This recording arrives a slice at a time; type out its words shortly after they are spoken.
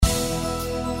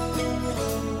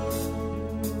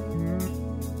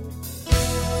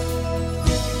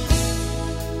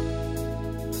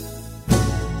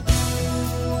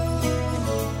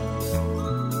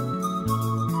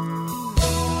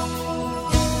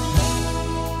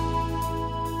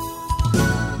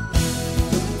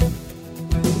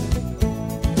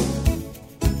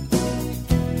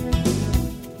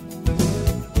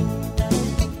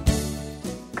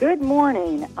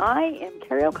morning. I am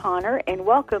Kerrie O'Connor, and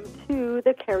welcome to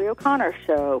the Kerrie O'Connor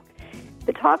Show,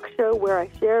 the talk show where I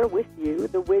share with you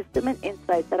the wisdom and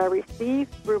insight that I receive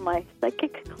through my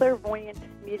psychic, clairvoyant,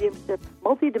 mediumship,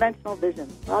 multidimensional vision.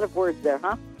 A lot of words there,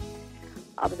 huh?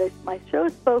 My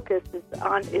show's focus is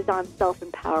on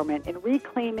self-empowerment and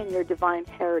reclaiming your divine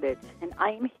heritage. And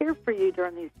I am here for you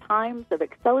during these times of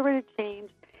accelerated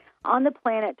change on the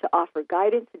planet to offer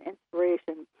guidance and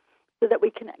inspiration so that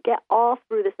we can get all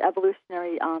through this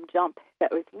evolutionary jump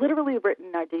that was literally written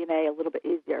in our DNA a little bit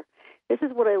easier. This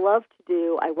is what I love to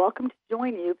do. I welcome to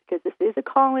join you because this is a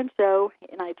call-in show,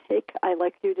 and I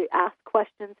like you to ask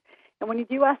questions. And when you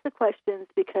do ask the questions,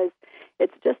 because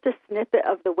it's just a snippet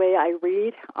of the way I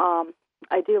read,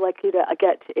 I do like you to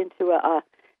get into a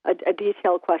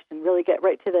detailed question. Really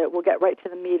we'll get right to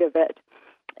the meat of it.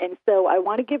 And so I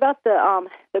want to give out the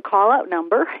call-out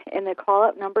number, and the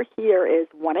call-out number here is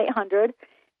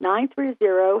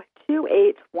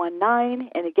 1-800-930-2819,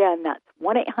 and again, that's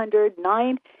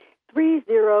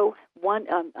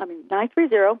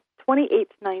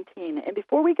 1-800-930-2819. And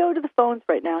before we go to the phones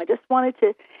right now, I just wanted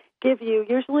to give you,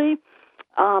 usually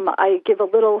I give a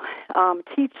little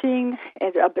teaching,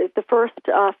 and the first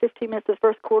 15 minutes of the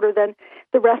first quarter, then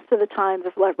the rest of the time,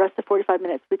 the rest of 45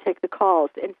 minutes, we take the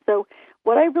calls. And so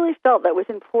what I really felt that was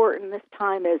important this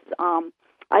time is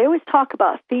I always talk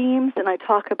about themes, and I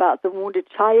talk about the wounded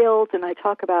child, and I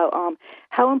talk about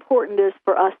how important it is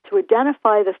for us to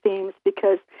identify the themes,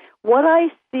 because what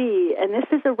I see, and this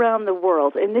is around the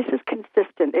world, and this is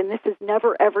consistent, and this has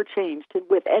never, ever changed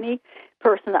with any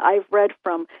person that I've read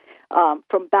from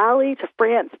Bali to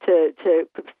France to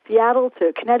Seattle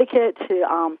to Connecticut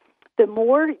to the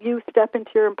more you step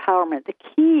into your empowerment, the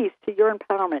keys to your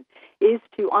empowerment is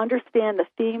to understand the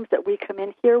themes that we come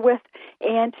in here with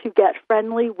and to get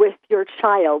friendly with your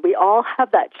child. We all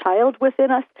have that child within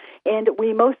us, and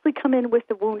we mostly come in with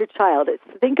the wounded child.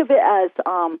 Think of it as,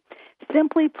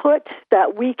 simply put,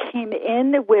 that we came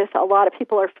in with, a lot of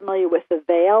people are familiar with the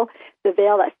veil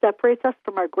that separates us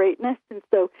from our greatness. And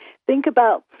so think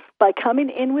about, by coming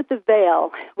in with the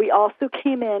veil, we also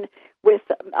came in with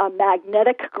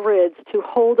magnetic grids to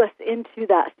hold us into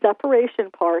that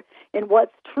separation part. And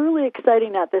what's truly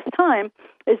exciting at this time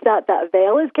is that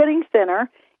veil is getting thinner,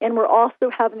 and we're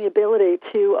also having the ability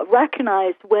to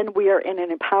recognize when we are in an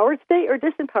empowered state or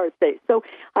disempowered state. So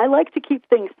I like to keep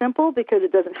things simple because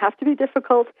it doesn't have to be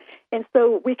difficult. And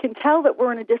so we can tell that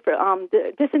we're in a different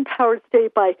disempowered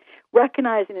state by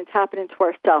recognizing and tapping into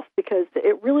ourself, because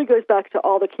it really goes back to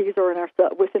all the keys are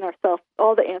within ourselves.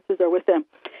 All the answers are within.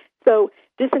 So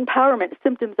disempowerment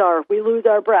symptoms are we lose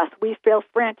our breath, we feel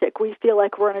frantic, we feel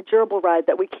like we're on a gerbil ride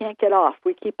that we can't get off.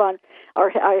 We keep on,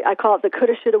 I call it the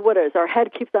coulda, shoulda, wouldas. Our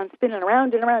head keeps on spinning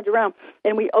around and around and around,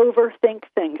 and we overthink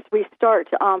things. We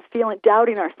start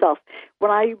doubting ourselves.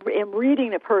 When I am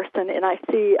reading a person and I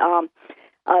see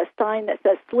a sign that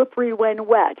says slippery when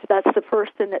wet, that's a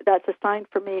sign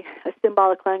for me, a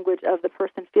symbolic language of the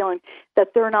person feeling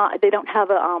that they don't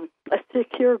have a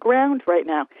secure ground right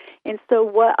now. And so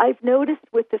what I've noticed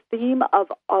with the theme of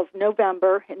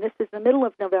November, and this is the middle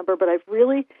of November, but I've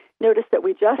really noticed that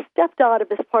we just stepped out of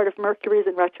this part of Mercury's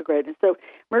in retrograde. And so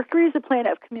Mercury is a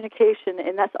planet of communication,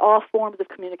 and that's all forms of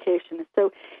communication. And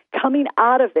so coming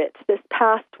out of it this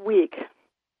past week,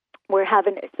 we're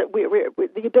having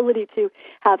the ability to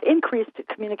have increased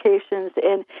communications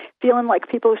and feeling like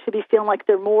people should be feeling like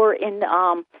they're more in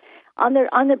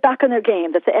back on their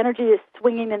game, that the energy is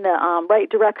swinging in the right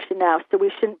direction now, so we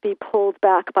shouldn't be pulled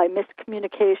back by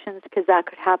miscommunications, because that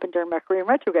could happen during Mercury in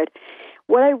retrograde.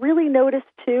 What I really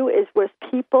noticed too is with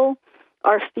people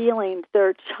are feeling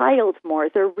their child more.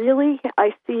 They're really,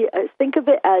 think of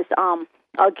it as,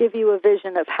 I'll give you a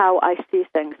vision of how I see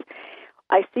things.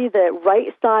 I see the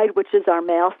right side, which is our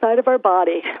male side of our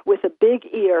body, with a big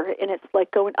ear, and it's like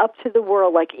going up to the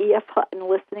world, like E.F. Hutton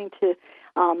listening to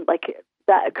like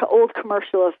that old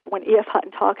commercial of when E.F.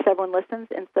 Hutton talks, everyone listens.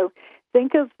 And so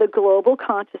think of the global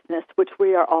consciousness, which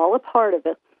we are all a part of.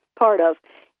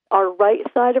 Our right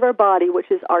side of our body, which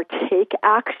is our take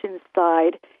action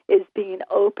side, is being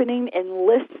opening and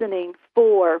listening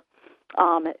for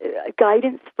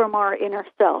guidance from our inner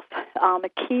self,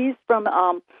 keys from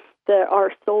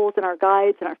our souls and our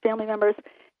guides and our family members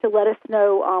to let us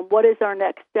know what is our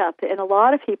next step. And a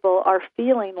lot of people are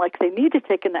feeling like they need to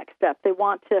take a next step. They're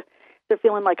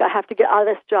feeling like, I have to get out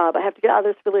of this job, I have to get out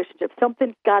of this relationship,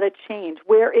 something's got to change.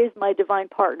 Where is my divine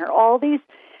partner? All these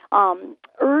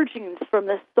urgings from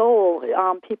the soul,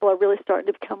 people are really starting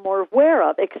to become more aware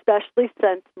of, especially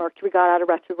since Mercury got out of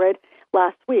retrograde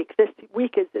last week. This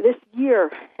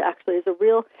year actually is a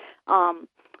real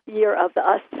year of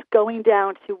us going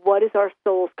down to what is our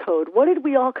soul's code. What did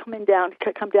we all come down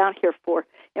here for?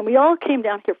 And we all came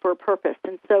down here for a purpose.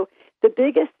 And so the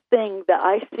biggest thing that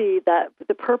I see, that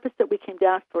the purpose that we came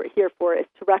down here for is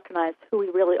to recognize who we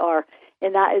really are.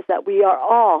 And that is that we are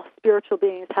all spiritual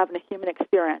beings having a human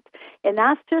experience. And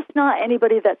that's just not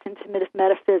anybody that's into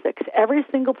metaphysics. Every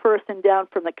single person, down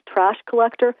from the trash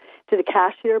collector to the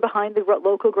cashier behind the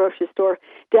local grocery store,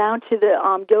 down to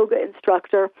the yoga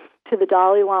instructor, to the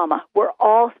Dalai Lama, we're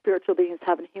all spiritual beings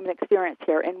having a human experience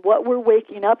here. And what we're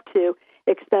waking up to,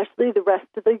 especially the rest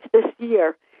of this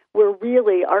year, where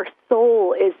really our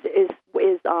soul is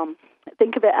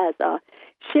think of it as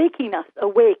shaking us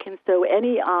awake, and so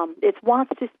it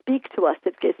wants to speak to us.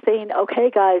 It's saying, "Okay,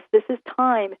 guys, this is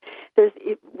time.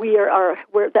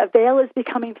 That veil is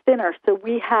becoming thinner, so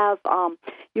we have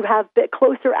you have a bit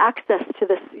closer access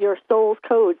to your soul's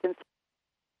codes, and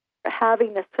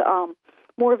having this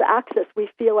more of access, we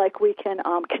feel like we can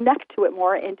connect to it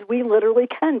more, and we literally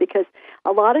can, because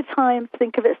a lot of times,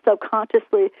 think of it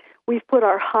subconsciously, we've put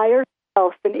our higher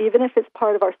self, and even if it's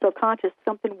part of our subconscious,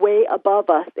 something way above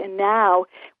us, and now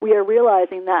we are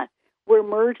realizing that we're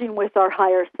merging with our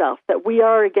higher self, that we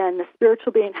are, again, the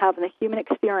spiritual being having the human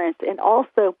experience, and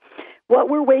also what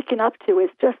we're waking up to is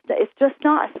it's just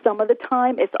not some of the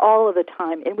time, it's all of the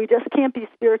time, and we just can't be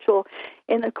spiritual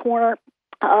in the corner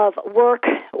of work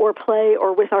or play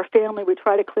or with our family. We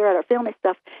try to clear out our family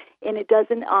stuff, and it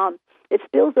doesn't, it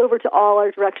spills over to all our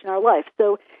direction in our life.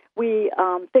 So we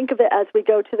think of it as we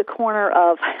go to the corner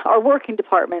of our working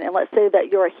department, and let's say that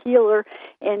you're a healer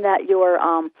and that you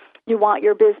want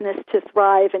your business to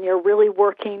thrive, and you're really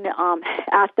working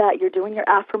at that. You're doing your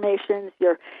affirmations.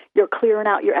 You're clearing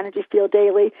out your energy field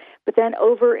daily. But then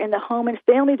over in the home and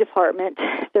family department,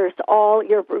 there's all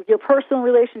your personal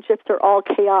relationships are all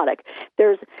chaotic.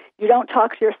 You don't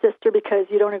talk to your sister because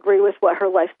you don't agree with what her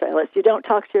lifestyle is. You don't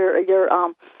talk to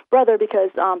your brother because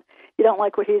you don't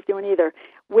like what he's doing either.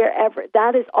 Wherever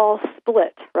that is all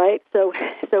split, right? So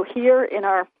here in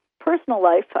our personal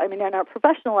life, in our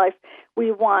professional life,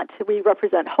 we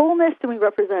represent wholeness and we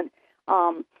represent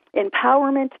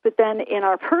empowerment. But then in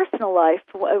our personal life,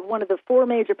 one of the four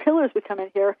major pillars we come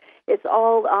in here, it's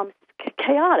all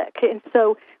chaotic. And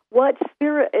so what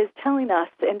Spirit is telling us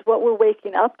and what we're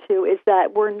waking up to is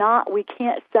that we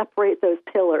can't separate those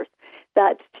pillars.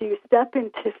 That to step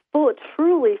into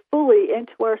truly, fully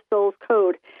into our soul's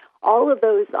code, all of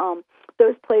those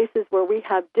places where we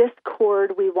have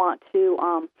discord, we want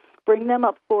to bring them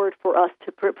up forward for us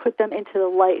to put them into the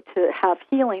light, to have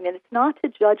healing. And it's not to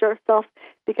judge ourselves,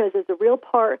 because there's a real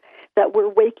part that we're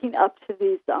waking up to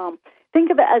these, think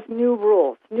of it as new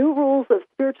rules of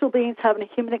spiritual beings having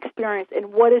a human experience.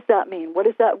 And what does that mean? What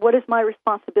is my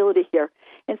responsibility here?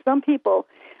 And some people,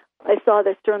 I saw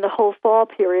this during the whole fall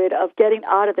period, of getting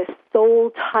out of this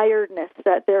soul tiredness,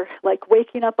 that they're like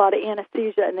waking up out of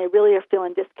anesthesia and they really are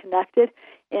feeling disconnected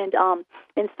and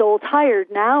soul tired.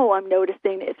 Now I'm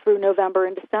noticing it through November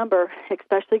and December,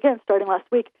 especially again starting last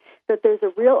week, that there's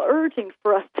a real urging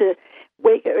for us to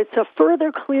wake. It's a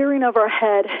further clearing of our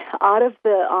head out of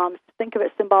the think of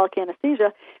it symbolic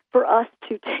anesthesia, for us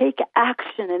to take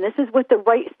action. And this is what the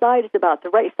right side is about. The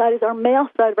right side is our male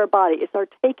side of our body. It's our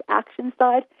take action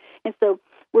side. And so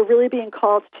we're really being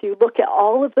called to look at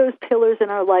all of those pillars in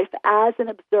our life as an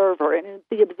observer. And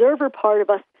the observer part of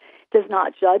us does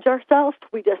not judge ourselves.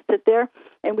 We just sit there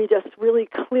and we just really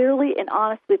clearly and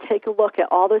honestly take a look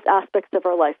at all those aspects of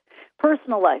our life.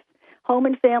 Personal life, home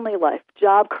and family life,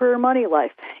 job, career, money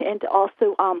life, and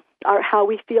also how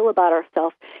we feel about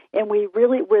ourselves. And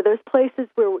we're those places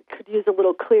where we could use a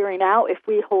little clearing out if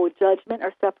we hold judgment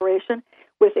or separation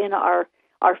within our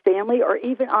family, or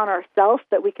even on ourselves,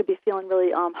 that we could be feeling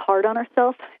really hard on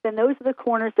ourselves. Then those are the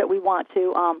corners that we want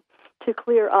to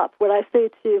clear up. What I've been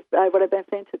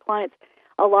saying to clients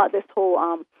a lot this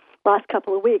whole last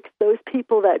couple of weeks, those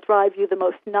people that drive you the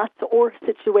most nuts, or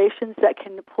situations that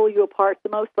can pull you apart the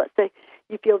most. Let's say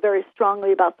you feel very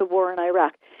strongly about the war in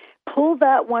Iraq. Pull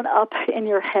that one up in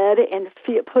your head and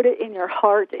put it in your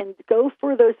heart, and go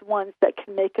for those ones that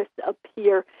can make us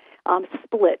appear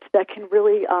split, that can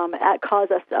really cause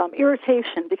us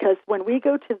irritation. Because when we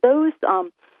go to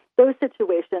those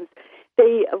situations,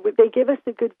 they give us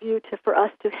a good view for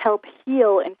us to help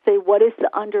heal and say, what is the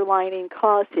underlying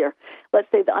cause here? Let's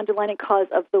say the underlying cause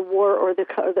of the war, or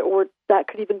that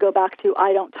could even go back to,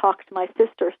 I don't talk to my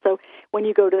sister. So when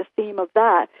you go to the theme of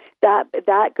that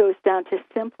goes down to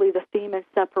simply the theme of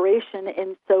separation.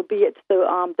 And so be it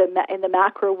in the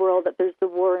macro world that there's the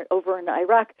war over in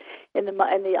Iraq, in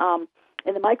the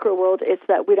in the micro world, it's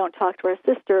that we don't talk to our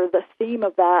sister. The theme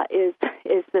of that is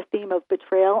the theme of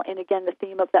betrayal, and again, the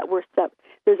theme of that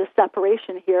there's a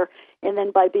separation here, and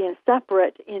then by being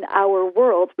separate in our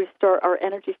world, our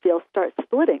energy field starts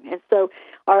splitting, and so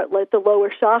the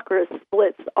lower chakra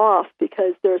splits off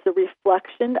because there's a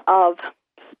reflection of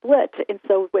split, and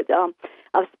so with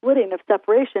of splitting, of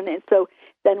separation, and so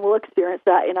then we'll experience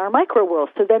that in our micro world.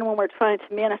 So then when we're trying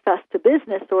to manifest a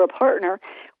business or a partner,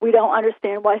 we don't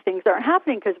understand why things aren't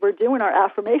happening because we're doing our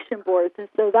affirmation boards. And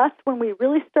so that's when we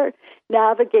really start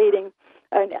navigating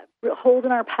and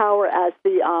holding our power as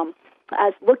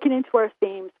looking into our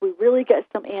themes. We really get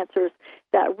some answers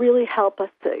that really help us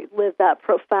to live that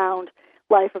profound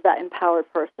life of that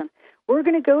empowered person. We're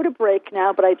going to go to break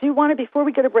now, but I do want to, before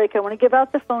we go to break, I want to give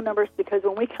out the phone numbers because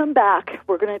when we come back,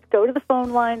 we're going to go to the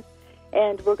phone lines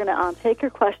and we're going to take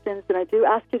your questions. And I do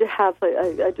ask you to have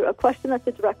a question that's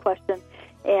a direct question.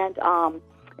 And our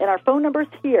phone numbers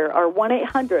here are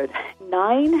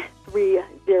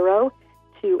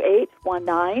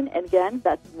 1-800-930-2819. And again,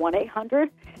 that's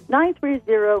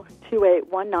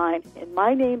 1-800-930-2819. And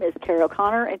my name is Kerrie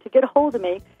O'Connor. And to get a hold of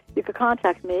me, you can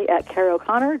contact me at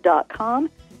kerrieoconnor.com.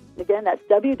 Again, that's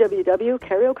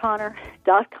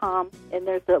www.kerrieoconnor.com, and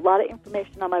there's a lot of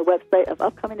information on my website of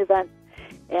upcoming events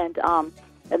and the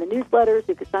newsletters.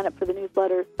 You can sign up for the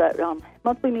newsletters,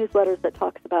 monthly newsletters that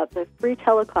talks about the free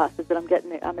teleclasses that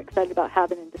I'm excited about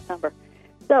having in December.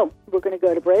 So we're going to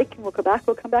go to break, and we'll come back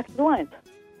to the lines.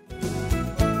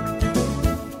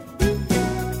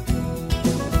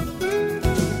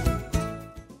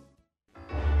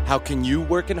 How can you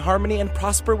work in harmony and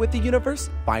prosper with the universe?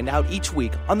 Find out each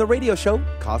week on the radio show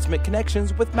Cosmic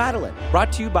Connections with Madeline,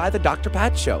 brought to you by the Dr.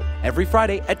 Pat Show, every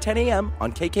Friday at 10 a.m.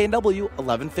 on KKNW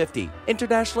 1150.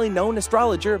 Internationally known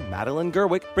astrologer Madeline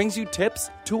Gerwick brings you tips,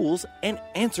 tools, and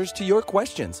answers to your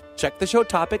questions. Check the show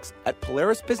topics at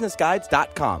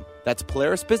PolarisBusinessGuides.com. That's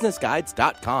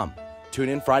PolarisBusinessGuides.com. Tune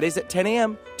in Fridays at 10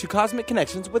 a.m. to Cosmic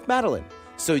Connections with Madeline,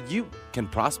 so you can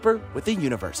prosper with the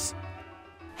universe.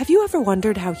 Have you ever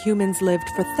wondered how humans lived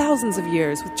for thousands of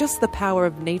years with just the power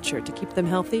of nature to keep them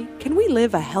healthy? Can we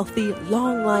live a healthy,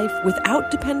 long life without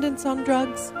dependence on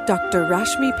drugs? Dr.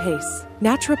 Rashmi Pace,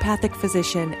 naturopathic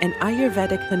physician and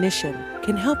Ayurvedic clinician,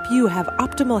 can help you have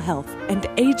optimal health and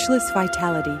ageless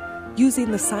vitality using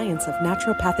the science of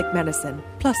naturopathic medicine,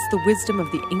 plus the wisdom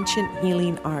of the ancient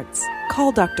healing arts.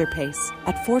 Call Dr. Pace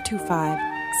at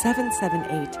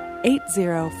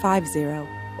 425-778-8050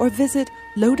 or visit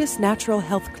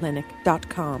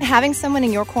LotusNaturalHealthClinic.com. Having someone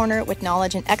in your corner with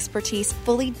knowledge and expertise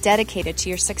fully dedicated to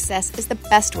your success is the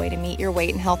best way to meet your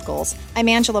weight and health goals. I'm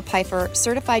Angela Pfeiffer,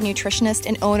 certified nutritionist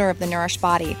and owner of The Nourished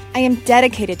Body. I am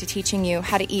dedicated to teaching you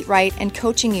how to eat right and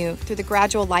coaching you through the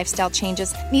gradual lifestyle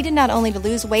changes needed not only to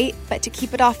lose weight, but to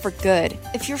keep it off for good.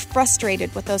 If you're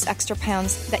frustrated with those extra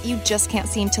pounds that you just can't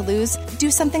seem to lose,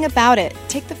 do something about it.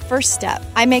 Take the first step.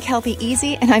 I make healthy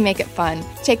easy and I make it fun.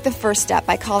 Take the first step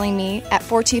by calling me at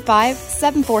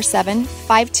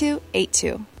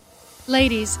 425-747-5282.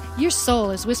 Ladies, your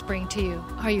soul is whispering to you.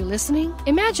 Are you listening?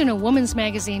 Imagine a woman's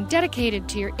magazine dedicated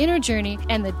to your inner journey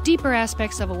and the deeper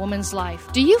aspects of a woman's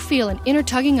life. Do you feel an inner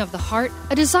tugging of the heart,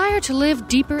 a desire to live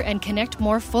deeper and connect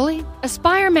more fully?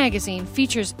 Aspire magazine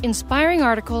features inspiring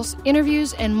articles,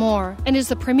 interviews, and more, and is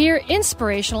the premier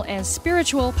inspirational and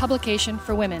spiritual publication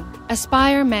for women.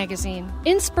 Aspire magazine,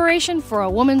 inspiration for a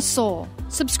woman's soul.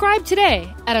 Subscribe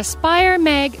today at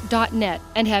aspiremag.net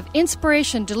and have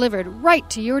inspiration delivered right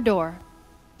to your door.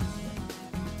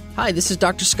 Hi, this is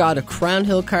Dr. Scott of Crown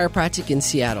Hill Chiropractic in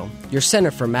Seattle, your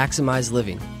center for maximized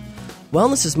living.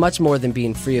 Wellness is much more than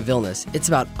being free of illness. It's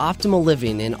about optimal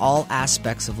living in all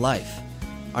aspects of life.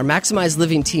 Our Maximized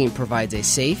Living team provides a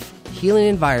safe, healing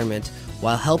environment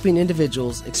while helping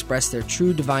individuals express their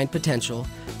true divine potential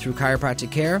through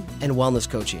chiropractic care and wellness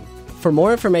coaching. For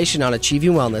more information on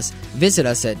achieving wellness, visit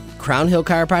us at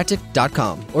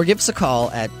crownhillchiropractic.com or give us a call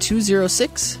at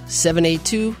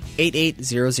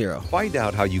 206-782-8800. Find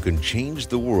out how you can change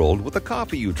the world with the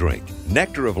coffee you drink.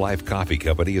 Nectar of Life Coffee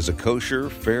Company is a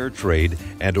kosher, fair trade,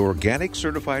 and organic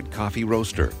certified coffee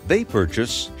roaster. They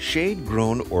purchase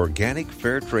shade-grown organic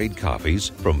fair trade coffees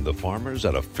from the farmers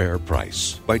at a fair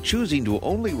price. By choosing to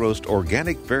only roast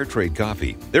organic fair trade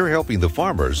coffee, they're helping the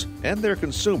farmers and their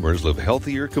consumers live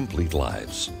healthier, complete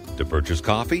lives. To purchase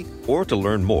coffee or to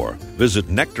learn more, visit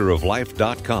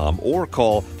nectaroflife.com or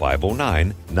call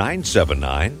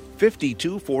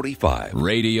 509-979-5245.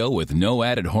 Radio with no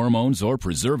added hormones or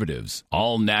preservatives.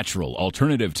 All natural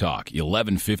alternative talk,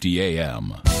 1150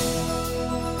 AM.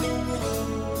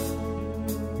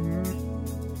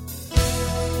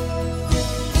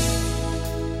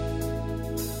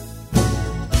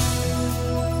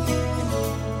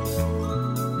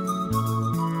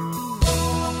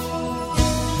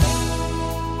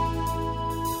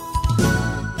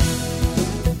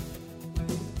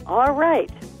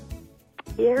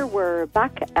 here. We're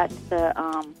back at the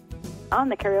on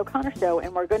the Kerrie O'Connor Show,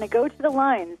 and we're going to go to the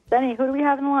lines. Benny, who do we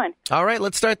have in the line? All right,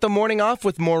 let's start the morning off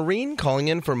with Maureen calling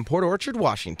in from Port Orchard,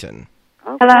 Washington.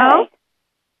 Okay. Hello?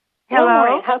 Hello,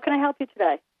 Maureen. How can I help you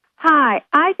today? Hi.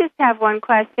 I just have one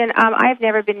question. I've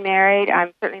never been married.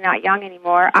 I'm certainly not young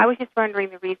anymore. I was just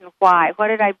wondering the reason why. What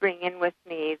did I bring in with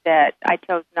me that I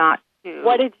chose not to?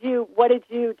 Did you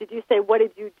say, what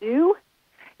did you do?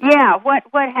 Yeah, what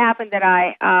happened that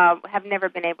I have never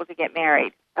been able to get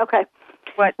married? Okay.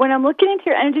 When I'm looking into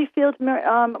your energy field,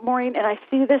 Maureen, and I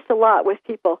see this a lot with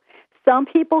people, some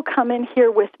people come in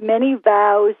here with many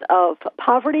vows of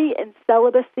poverty and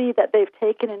celibacy that they've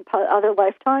taken in other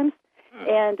lifetimes,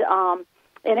 and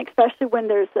especially when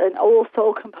there's an old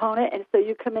soul component, and so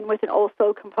you come in with an old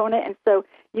soul component, and so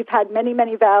you've had many,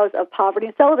 many vows of poverty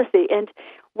and celibacy. And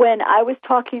when I was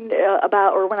talking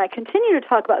about, or when I continue to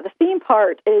talk about the theme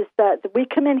part, is that we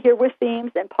come in here with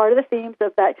themes, and part of the themes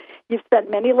of that you've spent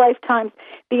many lifetimes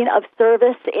being of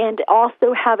service and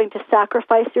also having to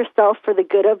sacrifice yourself for the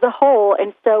good of the whole.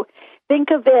 And so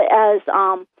think of it as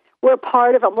we're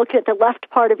part of, I'm looking at the left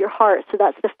part of your heart, so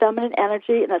that's the feminine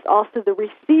energy, and that's also the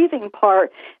receiving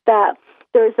part, that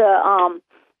there's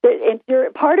and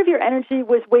part of your energy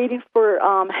was waiting for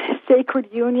sacred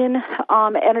union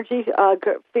energy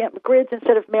grids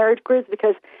instead of marriage grids,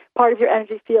 because part of your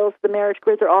energy feels the marriage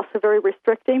grids are also very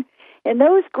restricting. And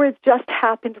those grids just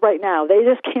happened right now. They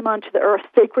just came onto the earth.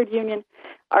 Sacred union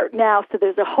are now, so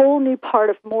there's a whole new part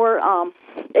of more a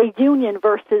union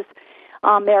versus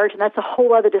marriage, and that's a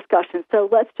whole other discussion. So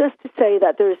let's just say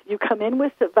that you come in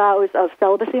with the vows of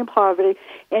celibacy and poverty,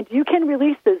 and you can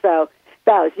release those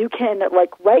vows. You can,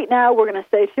 like right now, we're going to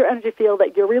say to your energy field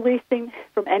that you're releasing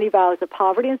from any vows of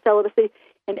poverty and celibacy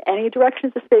in any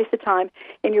directions of space or time,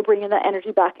 and you're bringing that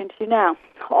energy back into you now.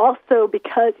 Also,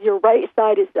 because your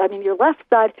your left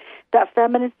side, that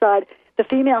feminine side, the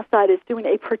female side is doing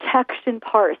a protection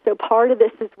part. So part of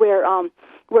this is where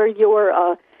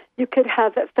you could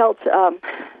have felt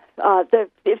the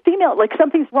female, like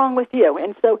something's wrong with you.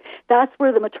 And so that's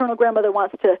where the maternal grandmother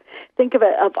wants to think of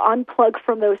it, of unplug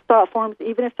from those thought forms,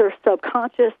 even if they're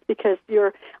subconscious, because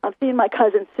I'm seeing my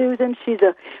cousin Susan. She's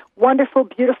a wonderful,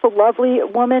 beautiful, lovely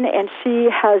woman, and she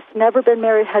has never been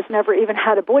married, has never even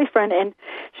had a boyfriend, and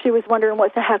she was wondering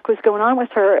what the heck was going on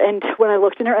with her. And when I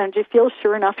looked in her energy field,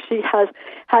 sure enough, she has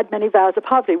had many vows of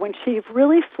poverty. When she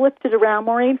really flipped it around,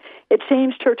 Maureen, it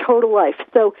changed her total life.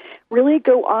 So really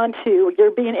go on to,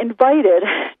 you're being invited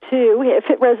to, if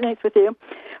it resonates with you,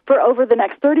 for over the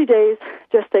next 30 days,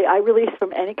 just say, I release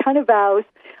from any kind of vows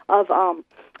of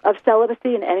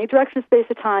celibacy in any direction, space,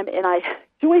 or time, and I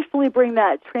joyfully bring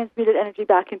that transmuted energy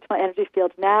back into my energy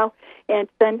field now, and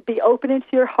then be open into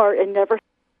your heart and never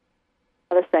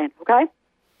the same, okay?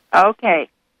 Okay.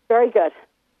 Very good.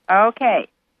 Okay.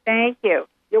 Thank you.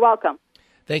 You're welcome.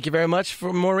 Thank you very much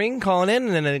for Maureen calling in.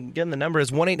 And then again, the number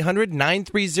is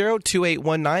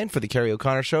 1-800-930-2819 for the Kerrie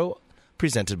O'Connor Show,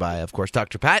 presented by, of course,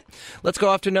 Dr. Pat. Let's go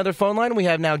off to another phone line. We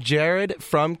have now Jared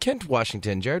from Kent,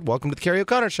 Washington. Jared, welcome to the Kerrie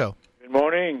O'Connor Show. Good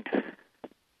morning.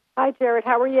 Hi, Jared.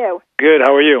 How are you? Good.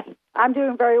 How are you? I'm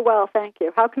doing very well, thank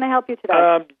you. How can I help you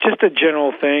today? Just a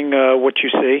general thing, what you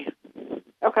see.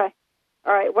 Okay.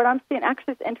 All right. What I'm seeing,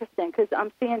 actually, is interesting, because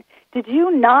I'm seeing, did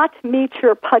you not meet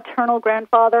your paternal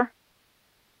grandfather?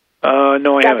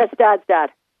 No, I haven't. That's Dad's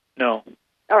dad. No.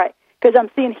 All right. Because I'm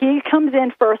seeing he comes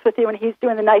in first with you, and he's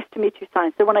doing the nice to meet you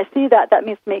sign. So when I see that, that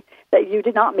means to me that you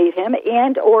did not meet him,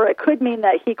 or it could mean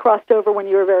that he crossed over when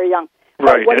you were very young.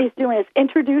 Right. But what he's doing is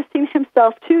introducing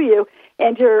himself to you,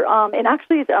 and you're, and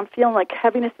actually I'm feeling like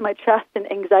heaviness in my chest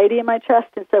and anxiety in my chest,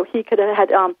 and so he could have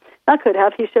had,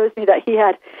 he shows me that he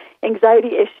had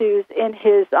anxiety issues in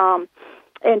his,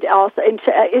 and also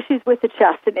issues with the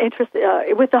chest and interest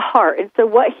with the heart. And so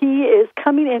what he is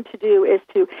coming in to do is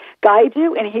to guide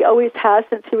you, and he always has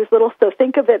since he was little. So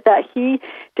think of it that he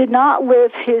did not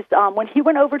live his, when he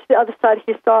went over to the other side,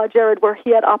 he saw, Jared, where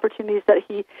he had opportunities that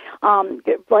he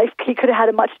could have had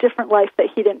a much different life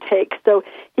that he didn't take. So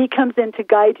he comes in to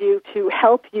guide you, to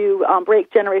help you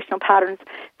break generational patterns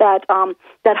that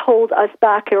hold us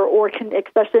back, or can,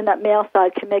 especially in that male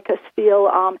side, can make us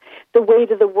feel the weight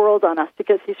of the world on us,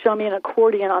 because he's showing me an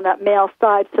accordion on that male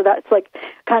side. So that's like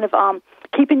kind of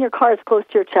keeping your cards close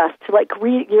to your chest.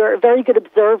 You're a very good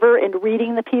observer in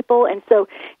reading the people, and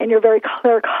you're very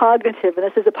claircognitive, and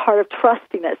this is a part of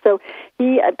trusting it. So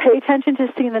pay attention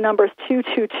to seeing the numbers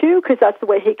 222, because that's the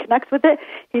way he connects with it.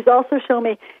 He's also shown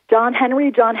me John Henry,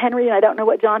 and I don't know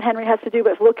what John Henry has to do,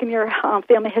 but look in your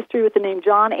family history with the name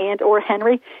John and or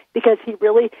Henry, because you're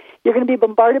going to be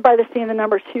bombarded by seeing the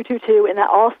number 222, and that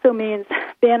also means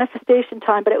manifestation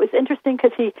time. But it was interesting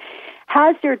because he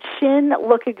has your chin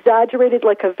look exaggerated,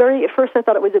 like at first I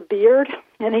thought it was a beard,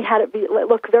 and he had it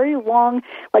look very long,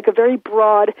 like a very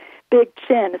broad, big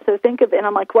chin. So think of it, and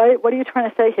I'm like, what are you trying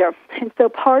to say here? And so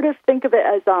think of it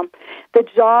as the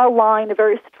jawline, a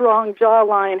very strong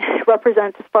jawline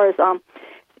represents as far as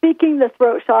speaking the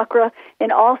throat chakra,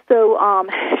 and also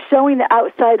showing the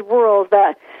outside world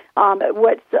that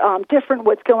what's different,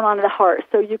 what's going on in the heart.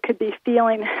 So you could be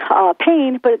feeling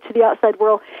pain, but to the outside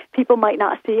world, people might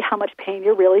not see how much pain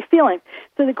you're really feeling.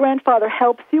 So the grandfather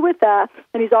helps you with that,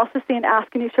 and he's also saying,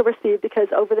 asking you to receive,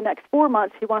 because over the next 4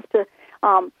 months, he wants to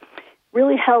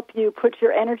really help you put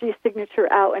your energy signature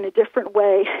out in a different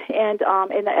way. And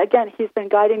again, he's been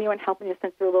guiding you and helping you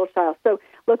since you were a little child. So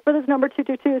look for this number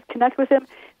 222. Connect with him,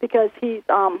 because he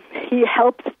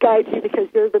helps guide you, because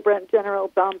you're the general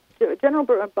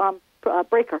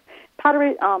breaker.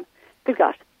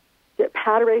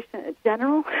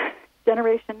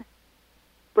 Generation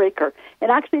breaker.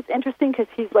 And actually, it's interesting because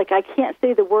he's like, I can't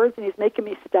say the words, and he's making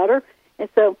me stutter. And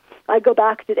so I go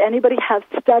back, did anybody have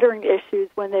stuttering issues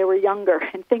when they were younger?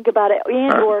 And think about it,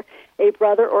 or a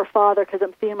brother or father, because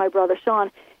I'm seeing my brother Sean,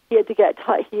 he had to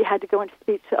go into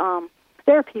speech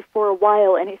therapy for a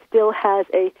while, and he still has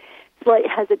a slight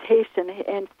hesitation.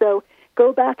 And so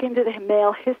go back into the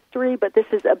male history, but this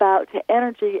is about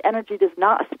energy. Energy does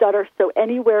not stutter, so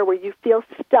anywhere where you feel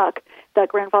stuck, that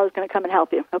grandfather's going to come and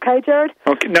help you. Okay, Jared?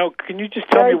 Okay. Now, can you just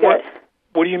tell me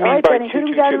what do you mean by 222? All right, Benny, who do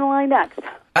we got in the line next?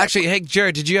 Actually, hey,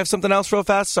 Jared, did you have something else real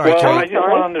fast? Sorry, Well, Kerrie. I just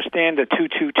want to understand the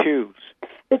 222s.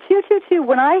 The 222,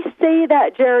 when I say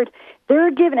that, Jared,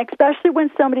 they're given, especially when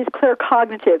somebody's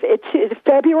claircognitive.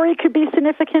 February could be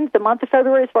significant, the month of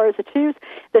February as far as the twos,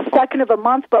 the second of a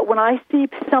month, but when I see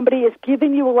somebody is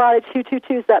giving you a lot of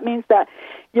 222s, that means that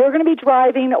you're going to be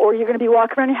driving or you're going to be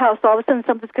walking around your house, all of a sudden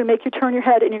something's going to make you turn your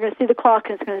head and you're going to see the clock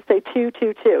and it's going to say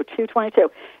 222, 222.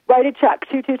 Write a check,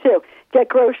 222. Get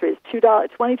groceries,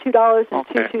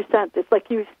 $22.22. It's like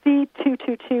you see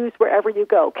 222s wherever you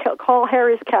go. Call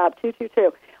Harry's Cab,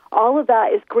 222. All of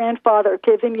that is grandfather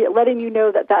letting you know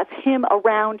that that's him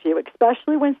around you,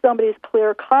 especially when somebody's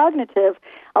claircognitive.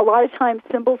 A lot of times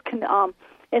symbols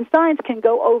and signs can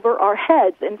go over our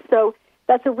heads. And so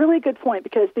that's a really good point,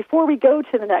 because before we go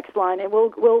to the next line, and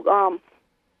we'll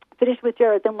finish with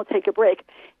Jared, then we'll take a break,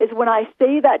 is when I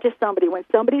say that to somebody, when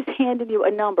somebody's handing you a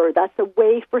number, that's a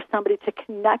way for somebody to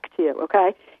connect to you,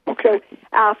 okay? And so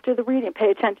after the reading,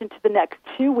 pay attention to the next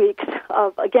 2 weeks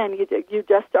of, again, you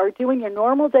just are doing your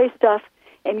normal day stuff,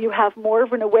 and you have more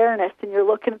of an awareness, and you're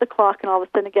looking at the clock, and all of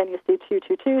a sudden, again, you see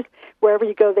 222s. Wherever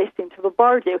you go, they seem to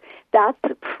bombard you. That's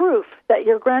proof that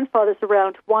your grandfather's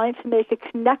around, wanting to make a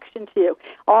connection to you.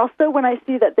 Also, when I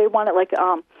see that they want it, like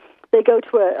they go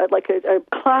to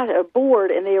a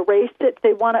board and they erase it,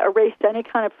 they want to erase any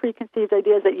kind of preconceived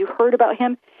ideas that you heard about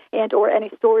him and or any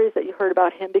stories that you heard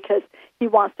about him, because he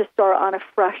wants to start on a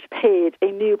fresh page, a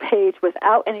new page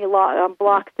without any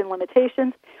blocks and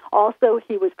limitations. Also,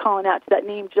 he was calling out to that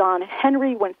name John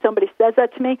Henry. When somebody says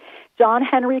that to me, John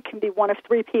Henry can be one of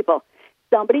three people.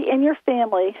 Somebody in your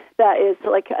family that is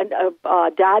like a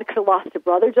dad could have lost a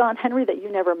brother, John Henry, that you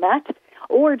never met,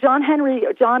 or John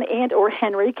and or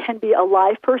Henry can be a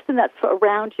live person that's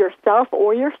around yourself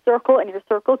or your circle, and your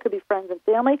circle could be friends and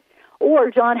family.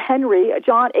 Or John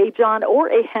or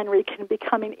a Henry can be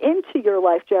coming into your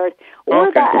life, Jared,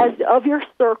 or that as of your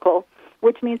circle,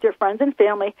 which means your friends and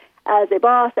family, as a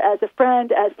boss, as a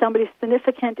friend, as somebody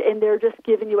significant, and they're just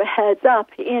giving you a heads up,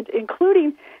 and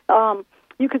including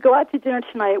you could go out to dinner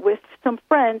tonight with some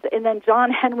friends, and then John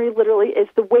Henry literally is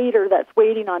the waiter that's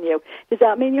waiting on you. Does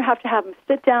that mean you have to have him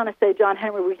sit down and say, John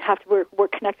Henry, we're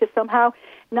connected somehow?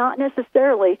 Not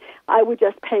necessarily. I would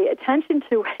just pay attention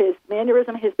to his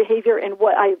mannerism, his behavior, and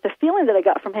the feeling that I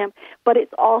got from him. But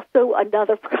it's also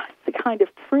another kind of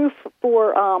proof of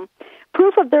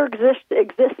their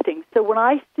existing. So when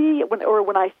I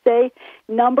say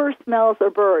number, smells,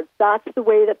 or birds, that's the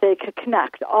way that they could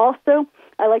connect. Also,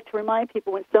 I like to remind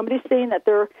people, when somebody's saying that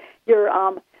you're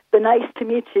the nice to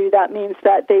meet you, that means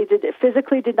that they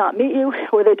physically did not meet you,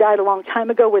 or they died a long time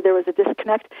ago where there was a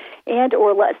disconnect, and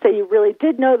or let's say you really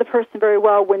did know the person very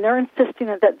well. When they're insisting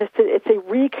that it's a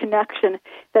reconnection,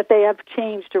 that they have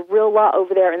changed a real lot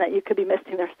over there, and that you could be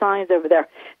missing their signs over there.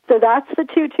 So that's the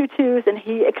 222s, and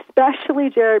he especially,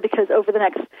 Jared, because over the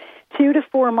next 2 to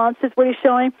 4 months is what he's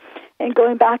showing, and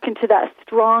going back into that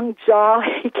strong jaw,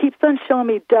 he keeps on showing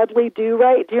me Dudley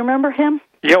Do-Right. Do you remember him?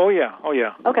 Yeah, oh yeah.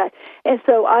 Okay, and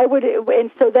so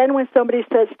then when somebody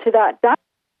says to that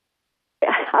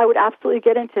I would absolutely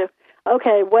get into,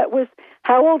 okay,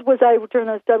 how old was I during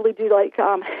those Dudley Do-Right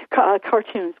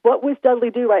cartoons? What was Dudley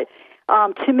Do-Right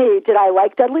to me? Did I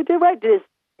like Dudley Do-Right? Did his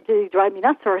do you drive me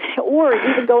nuts? Or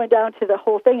even going down to the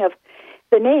whole thing of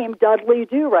the name Dudley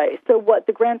Do Right. So what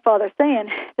the grandfather's saying,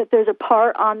 that there's a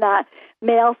part on that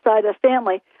male side of the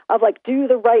family of like do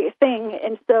the right thing,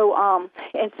 and so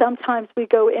and sometimes we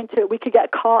could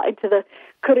get caught into the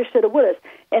coulda, shoulda, wouldas,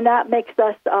 and that makes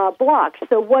us blocked.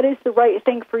 So what is the right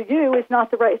thing for you is not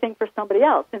the right thing for somebody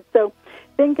else. And so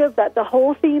think of that the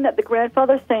whole thing that the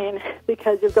grandfather's saying,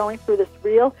 because you're going through this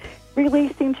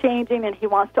releasing, changing, and he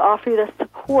wants to offer you the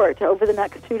support over the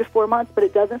next 2 to 4 months, but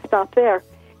it doesn't stop there,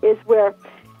 is where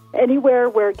anywhere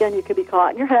where, again, you could be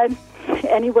caught in your head,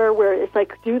 anywhere where it's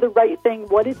like, do the right thing,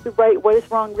 what is the right, what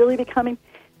is wrong, really becoming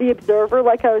the observer,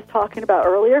 like I was talking about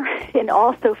earlier, and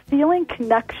also feeling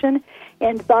connection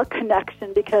and the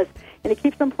connection, because, and it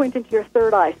keeps on pointing to your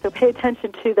third eye, so pay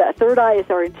attention to that. Third eye is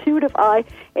our intuitive eye,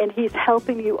 and he's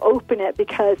helping you open it,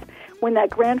 because when that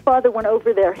grandfather went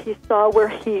over there, he saw where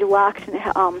he lacked, and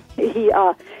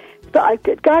I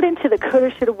got into the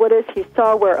coulda, shoulda, wouldas. He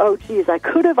saw where, oh, geez, I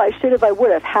could have, I should have, I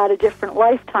would have had a different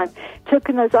lifetime, took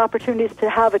in those opportunities to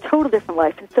have a total different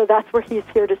life. And so that's where he's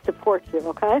here to support you,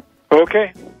 okay?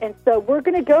 Okay. And so we're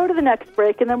going to go to the next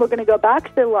break, and then we're going to go back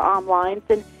to the lines.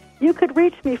 And you could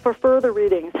reach me for further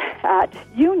readings at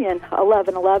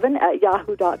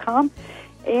union1111@yahoo.com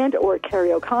and or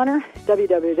Kerrie O'Connor,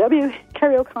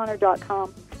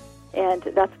 www.kerrieoconnor.com. And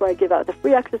that's where I give out the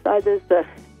free exercises, but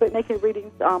making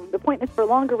readings, the appointments for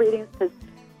longer readings, because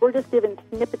we're just giving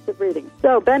snippets of readings.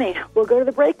 So, Benny, we'll go to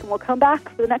the break, and we'll come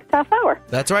back for the next half hour.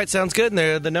 That's right. Sounds good.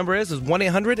 And the number is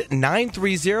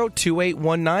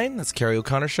 1-800-930-2819. That's Kerrie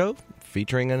O'Connor Show,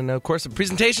 featuring, and of course, a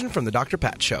presentation from the Dr.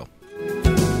 Pat Show.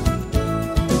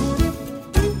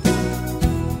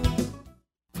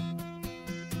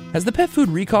 Has the pet food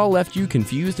recall left you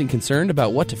confused and concerned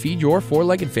about what to feed your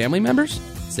four-legged family members?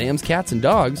 Sam's Cats and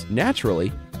Dogs, naturally,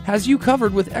 has you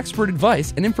covered with expert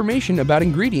advice and information about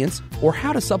ingredients or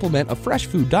how to supplement a fresh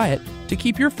food diet to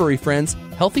keep your furry friends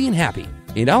healthy and happy.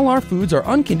 And all our foods are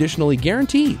unconditionally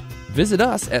guaranteed. Visit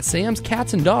us at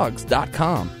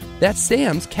samscatsanddogs.com. That's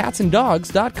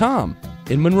samscatsanddogs.com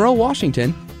in Monroe,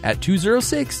 Washington at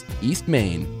 206 East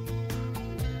Main.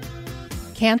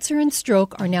 Cancer and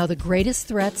stroke are now the greatest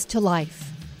threats to life.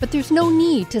 But there's no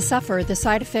need to suffer the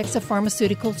side effects of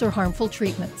pharmaceuticals or harmful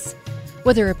treatments.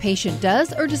 Whether a patient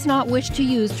does or does not wish to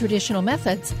use traditional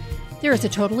methods, there is a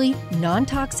totally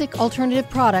non-toxic alternative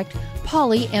product,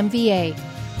 Poly-MVA.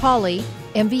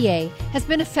 Poly-MVA has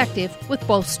been effective with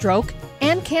both stroke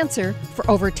and cancer for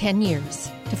over 10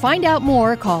 years. To find out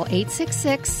more, call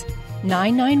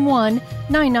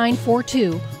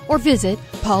 866-991-9942 or visit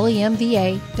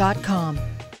polymva.com.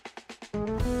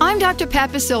 I'm Dr.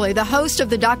 Pat Baccili, the host of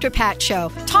the Dr. Pat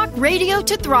Show. Talk radio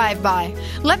to thrive by.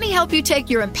 Let me help you take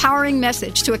your empowering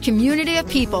message to a community of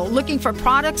people looking for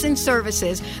products and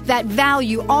services that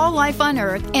value all life on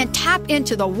earth and tap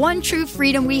into the one true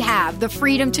freedom we have, the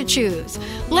freedom to choose.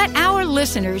 Let our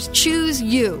listeners choose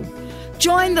you.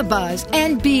 Join the buzz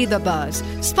and be the buzz.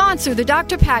 Sponsor the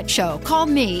Dr. Pat Show. Call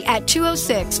me at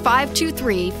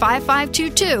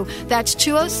 206-523-5522. That's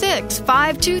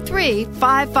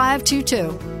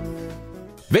 206-523-5522.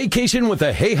 Vacation with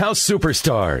the Hay House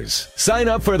Superstars. Sign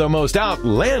up for the most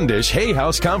outlandish Hay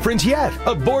House conference yet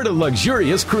aboard a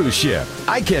luxurious cruise ship.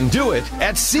 I Can Do It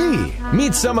at Sea.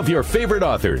 Meet some of your favorite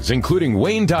authors, including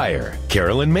Wayne Dyer,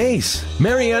 Carolyn Mace,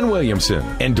 Marianne Williamson,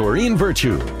 and Doreen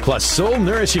Virtue. Plus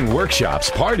soul-nourishing workshops,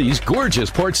 parties, gorgeous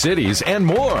port cities, and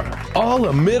more. All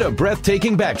amid a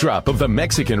breathtaking backdrop of the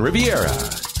Mexican Riviera.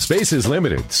 Space is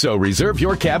limited, so reserve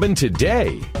your cabin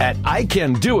today at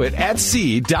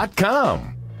icandoitatsea.com.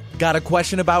 Got a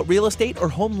question about real estate or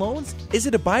home loans? Is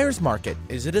it a buyer's market?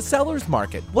 Is it a seller's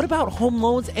market? What about home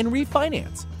loans and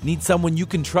refinance? Need someone you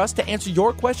can trust to answer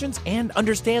your questions and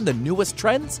understand the newest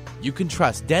trends? You can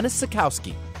trust Dennis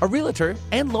Sikowski, a realtor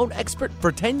and loan expert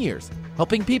for 10 years,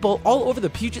 helping people all over the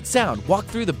Puget Sound walk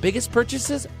through the biggest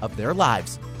purchases of their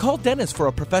lives. Call Dennis for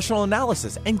a professional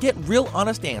analysis and get real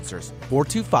honest answers.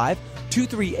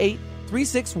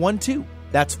 425-238-3612.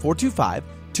 That's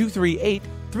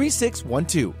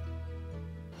 425-238-3612.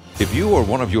 If you or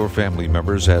one of your family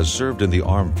members has served in the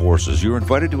armed forces, you're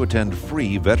invited to attend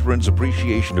free Veterans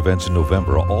Appreciation events in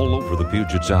November all over the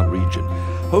Puget Sound region,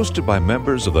 hosted by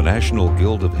members of the National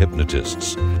Guild of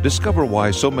Hypnotists. Discover why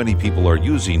so many people are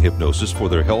using hypnosis for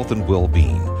their health and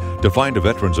well-being. To find a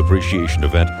Veterans Appreciation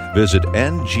event, visit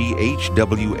nghwa.org.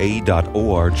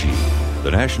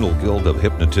 The National Guild of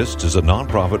Hypnotists is a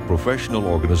nonprofit professional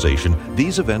organization.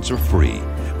 These events are free.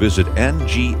 Visit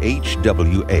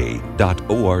nghwa.org.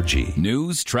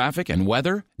 News, traffic, and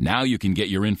weather? Now you can get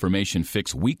your information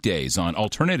fix weekdays on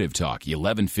Alternative Talk,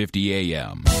 1150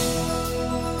 a.m.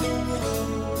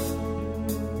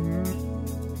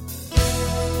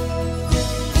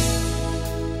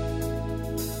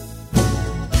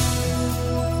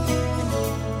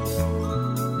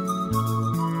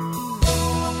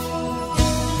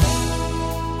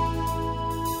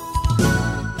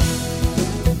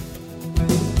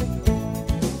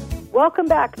 Welcome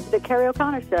back to the Kerrie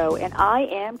O'Connor Show, and I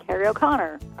am Kerrie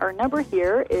O'Connor. Our number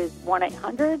here is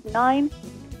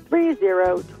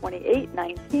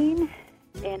 1-800-930-2819,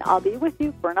 and I'll be with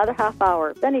you for another half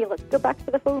hour. Benny, let's go back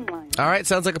to the phone line. All right,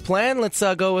 sounds like a plan. Let's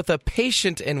go with a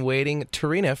patient in waiting,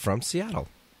 Tarina from Seattle.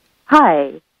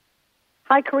 Hi.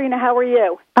 Hi, Karina. How are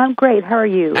you? I'm great. How are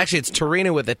you? Actually, it's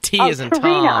Tarina with a T as in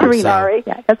Tarina. Tom. I'm sorry.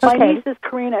 Yeah, that's my okay. niece is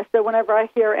Karina, so whenever I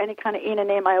hear any kind of Ina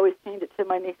name, I always change it to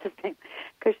my niece's name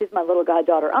because she's my little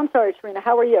goddaughter. I'm sorry, Tarina.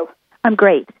 How are you? I'm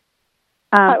great.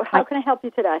 How can I help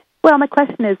you today? Well, my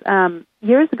question is,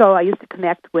 years ago I used to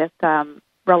connect with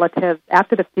relatives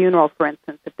after the funeral, for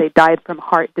instance, if they died from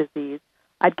heart disease.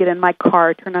 I'd get in my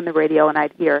car, turn on the radio, and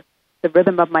I'd hear the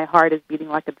rhythm of my heart is beating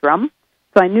like a drum.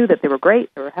 So I knew that they were great,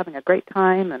 they were having a great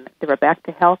time, and they were back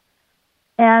to health.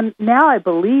 And now I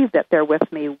believe that they're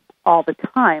with me all the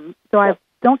time, so I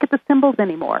don't get the symbols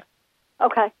anymore.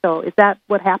 Okay. So is that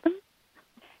what happens?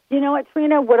 You know what,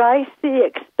 Trina, what I see,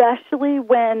 especially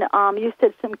when you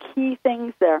said some key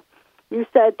things there. You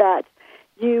said that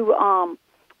you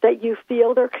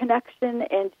feel their connection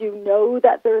and you know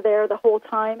that they're there the whole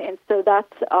time, and so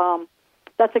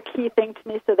that's a key thing to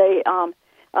me. So they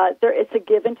it's a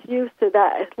given to you, so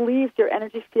that it leaves your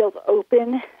energy field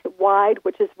open, wide,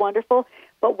 which is wonderful.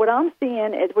 But what I'm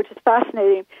seeing is, which is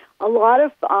fascinating, a lot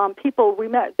of people,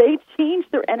 they change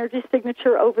their energy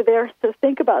signature over there. So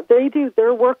think about, they do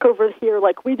their work over here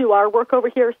like we do our work over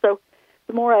here. So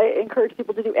the more I encourage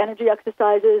people to do energy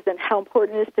exercises and how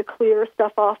important it is to clear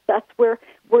stuff off, that's where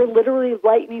we're literally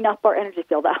lightening up our energy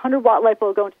field. That 100-watt light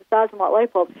bulb going to a 1,000-watt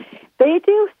light bulb. They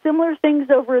do similar things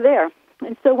over there.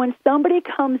 And so when somebody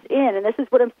comes in, and this is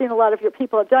what I'm seeing a lot of your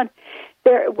people have done,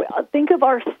 think of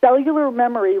our cellular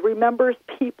memory remembers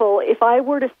people. If I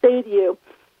were to say to you,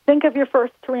 think of your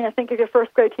first grade teacher,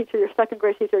 your second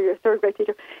grade teacher, your third grade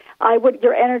teacher,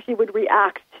 your energy would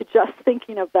react to just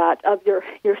thinking of that, of your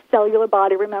cellular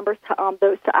body remembers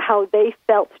how they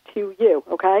felt to you,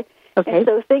 okay? Okay. And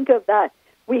so think of that.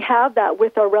 We have that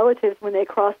with our relatives when they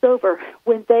cross over.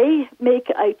 When they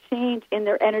make a change in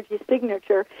their energy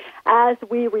signature, as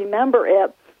we remember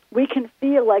it, we can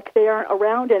feel like they aren't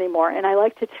around anymore. And I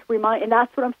like to remind, and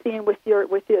that's what I'm seeing with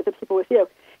the people with you.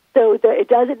 So it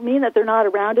doesn't mean that they're not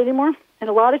around anymore. And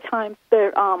a lot of times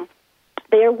they are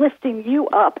lifting you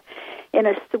up in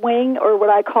a swing, or what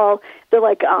I call, they're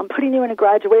like putting you in a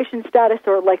graduation status,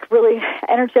 or like really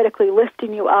energetically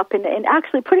lifting you up and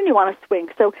actually putting you on a swing.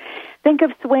 So think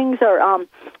of swings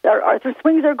the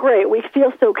swings are great. We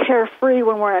feel so carefree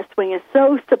when we're on a swing, and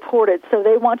so supported. So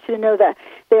they want you to know that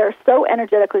they are so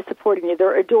energetically supporting you.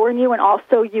 They're adoring you, and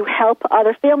also you help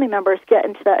other family members get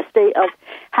into that state of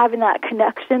having that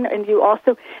connection. And you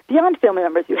also, beyond family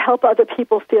members, you help other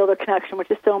people feel their connection,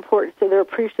 which is so important. So they're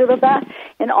appreciative of that.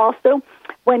 And also,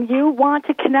 when you want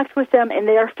to connect with them and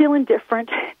they are feeling different,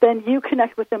 then you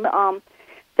connect with them.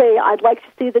 Say, I'd like to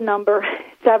see the number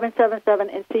 777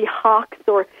 and see Hawks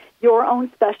or your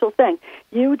own special thing.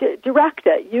 You direct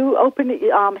it. You open.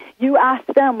 You ask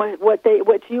them what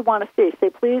you want to see. Say,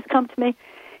 please come to me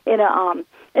in a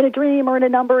dream or in a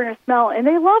number and a smell, and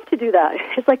they love to do that.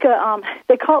 It's like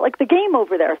they call it like the game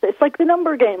over there. So it's like the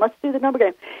number game. Let's do the number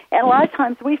game. And a lot of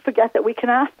times we forget that we can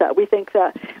ask that. We think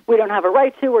that we don't have a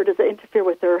right to, or does it interfere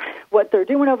with what they're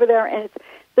doing over there? And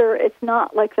it's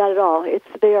not like that at all.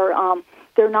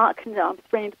 They're not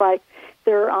constrained by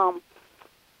their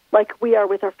like we are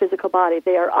with our physical body.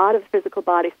 They are out of the physical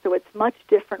body, so it's much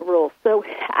different rules. So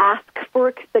ask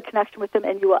for the connection with them,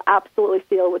 and you will absolutely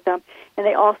feel with them. And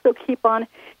they also keep on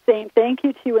saying thank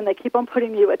you to you, and they keep on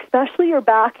putting you, especially your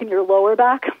back and your lower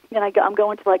back. And I'm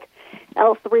going to like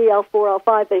L3, L4,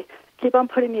 L5. They keep on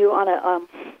putting you on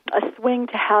a swing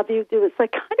to have you do. It's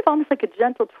like kind of almost like a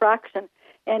gentle traction,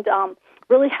 and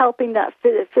really helping that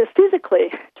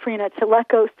physically, Trina, to let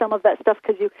go some of that stuff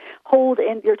because you hold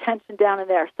in your tension down in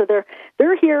there. So they're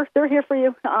here for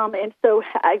you, and so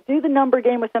I do the number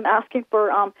game with them, asking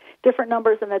for different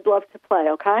numbers, and they'd love to play.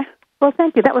 Okay. Well,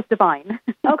 thank you. That was divine.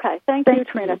 Okay. Thank you,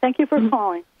 Trina. Thank you for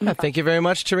calling. Yeah, thank you very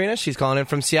much, Tarina. She's calling in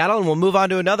from Seattle, and we'll move on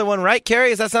to another one, right,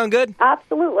 Kerrie? Does that sound good?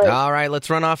 Absolutely. All right, let's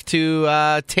run off to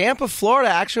Tampa, Florida,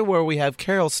 actually, where we have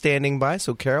Carol standing by.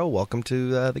 So, Carol, welcome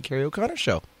to the Kerrie O'Connor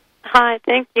Show. Hi,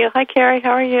 thank you. Hi, Kerrie.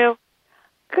 How are you?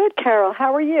 Good, Carol.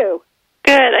 How are you?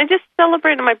 Good. I just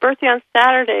celebrated my birthday on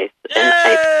Saturday.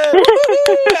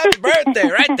 Happy birthday,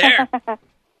 right there.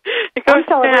 I'm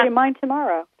celebrating mine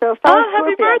tomorrow. So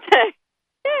happy birthday.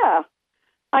 Yeah.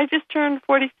 I just turned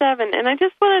 47, and I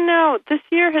just want to know, this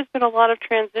year has been a lot of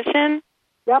transition.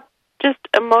 Yep. Just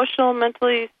emotional,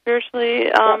 mentally,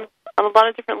 spiritually, on a lot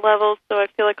of different levels, so I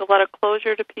feel like a lot of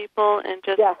closure to people and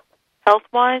just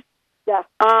health-wise. Yeah.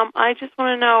 I just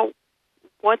want to know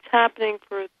what's happening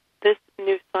for this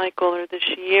new cycle or this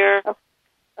year. Oh.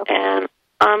 Okay. And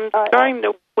I'm starting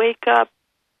to wake up.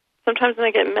 Sometimes when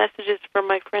I get messages from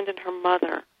my friend and her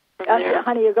mother.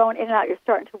 Honey, you're going in and out. You're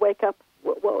starting to wake up.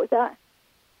 What was that?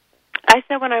 I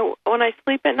said when I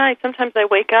sleep at night, sometimes I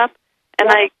wake up and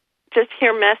I just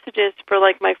hear messages for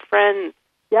like my friends.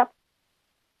 Yep.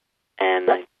 And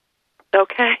yep.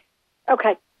 Okay.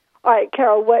 Okay. All right,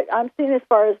 Carol. What I'm seeing as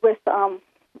far as with,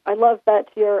 I love that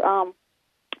your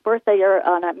birthday. You're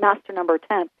on a master number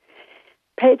 10.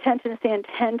 Pay attention to seeing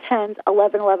 10 10s,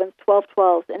 11 11s, 12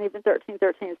 12s, and even 13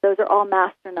 13s. Those are all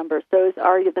master numbers. Those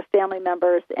are the family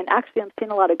members. And actually, I'm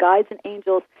seeing a lot of guides and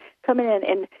angels coming in.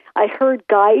 And I heard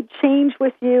guide change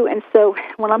with you. And so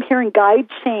when I'm hearing guide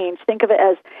change, think of it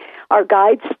as our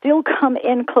guides still come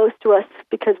in close to us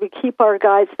because we keep our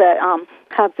guides that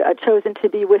have chosen to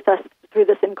be with us through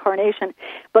this incarnation.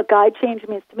 But guide change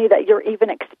means to me that you're even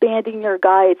expanding your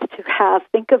guides to have,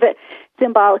 think of it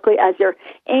symbolically as your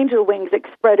angel wings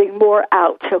spreading more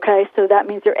out, okay? So that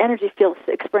means your energy field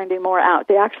is expanding more out.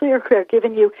 They actually are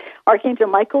giving you Archangel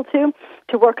Michael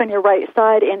to work on your right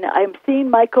side, and I'm seeing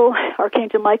Michael,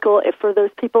 Archangel Michael, for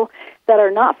those people that are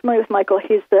not familiar with Michael,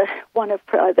 he's the one of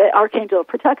the Archangel of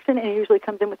Protection, and he usually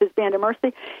comes in with his band of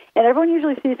mercy, and everyone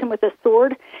usually sees him with a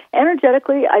sword.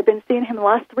 Energetically, I've been seeing him the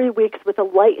last 3 weeks with a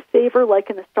lightsaber like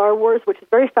in the Star Wars, which is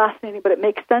very fascinating, but it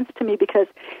makes sense to me because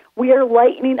we are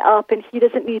lightening up, and he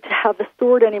doesn't need to have the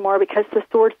sword anymore because the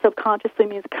sword subconsciously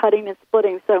means cutting and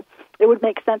splitting, so it would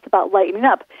make sense about lightening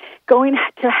up. Going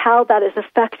to how that is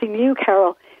affecting you,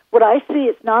 Carol, what I see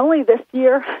is not only this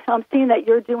year, I'm seeing that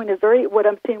you're doing what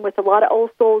I'm seeing with a lot of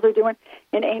old souls are doing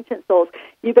and ancient souls.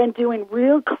 You've been doing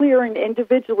real clearing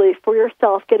individually for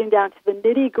yourself, getting down to the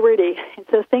nitty-gritty. And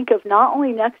so think of not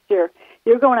only next year,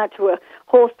 you're going out to a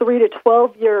whole 3 to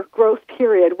 12-year growth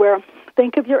period where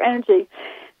think of your energy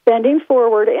bending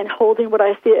forward and holding what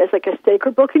I see as like a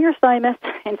sacred book in your thymus.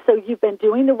 And so you've been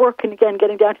doing the work and, again,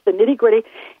 getting down to the nitty-gritty.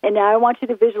 And now I want you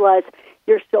to visualize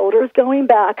your shoulders going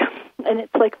back. And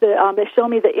it's like they show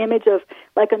me the image of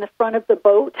like on the front of the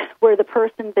boat where the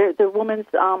person, the woman's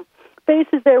face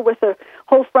is there with the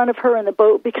whole front of her and the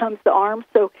boat becomes the arm.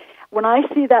 So when I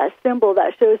see that symbol,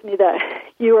 that shows me that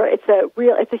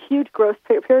it's a huge growth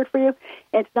period for you.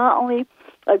 And it's not only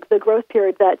the growth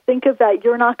period that think of that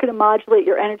you're not going to modulate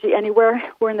your energy anywhere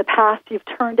where in the past you've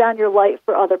turned down your light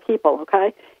for other people,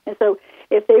 okay? And so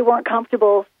if they weren't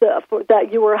comfortable that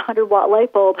you were a 100-watt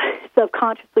light bulb,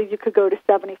 subconsciously you could go to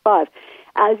 75.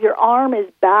 As your arm is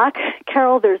back,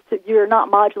 Carol, you're not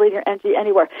modulating your energy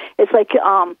anywhere. It's like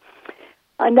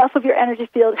enough of your energy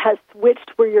field has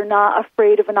switched where you're not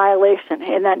afraid of annihilation.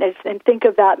 And think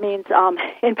of that means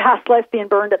in past life being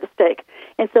burned at the stake.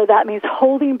 And so that means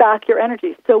holding back your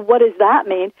energy. So what does that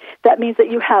mean? That means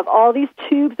that you have all these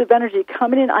tubes of energy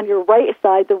coming in on your right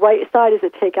side. The right side is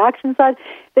a take action side.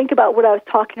 Think about what I was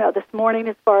talking about this morning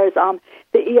as far as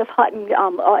the E.F. Hutton,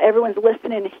 everyone's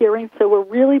listening and hearing, so we're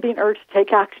really being urged to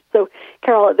take action. So,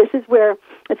 Carol, this is where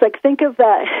it's like think of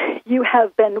that you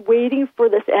have been waiting for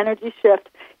this energy shift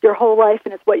your whole life,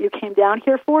 and it's what you came down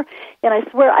here for. And I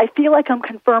swear, I feel like I'm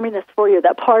confirming this for you,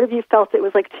 that part of you felt it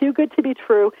was like too good to be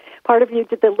true. Part of you,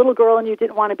 the little girl in you,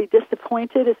 didn't want to be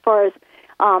disappointed as far as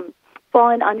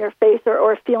falling on your face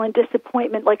or feeling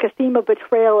disappointment, like a theme of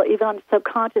betrayal, even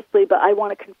subconsciously. But I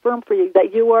want to confirm for you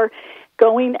that you are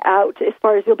going out as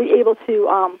far as you'll be able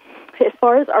to, as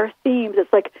far as our themes,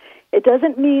 it's like it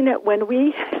doesn't mean that when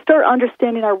we start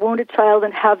understanding our wounded child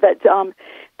and have that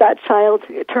child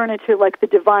turn into like the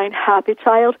divine happy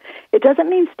child, it doesn't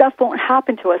mean stuff won't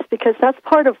happen to us because that's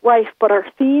part of life. But our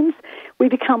themes, we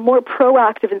become more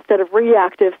proactive instead of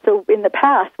reactive. So in the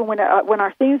past, when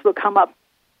our themes would come up,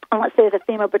 and let's say the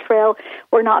theme of betrayal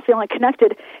or not feeling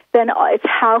connected, then it's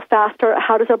how fast or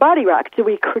how does our body react? Do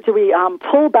we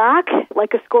pull back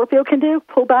like a Scorpio can do,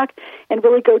 pull back and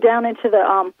really go down into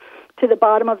the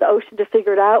bottom of the ocean to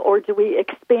figure it out, or do we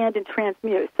expand and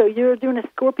transmute? So you're doing a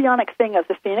scorpionic thing of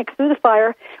the phoenix through the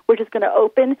fire, which is going to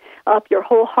open up your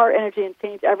whole heart energy and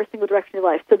change every single direction of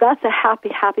your life. So that's a happy,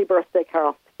 happy birthday,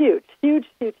 Carol. Huge, huge,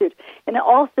 huge, huge. And it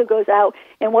also goes out,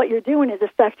 and what you're doing is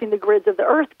affecting the grids of the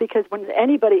earth, because when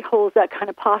anybody holds that kind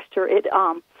of posture,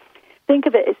 think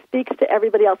of it speaks to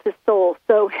everybody else's soul.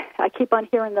 So I keep on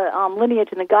hearing the lineage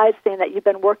and the guides saying that you've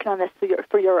been working on this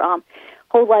for your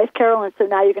whole life, Carol, and so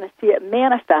now you're going to see it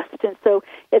manifest. And so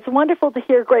it's wonderful to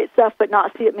hear great stuff, but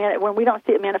not see it when we don't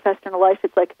see it manifest in our life,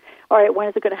 it's like, all right, when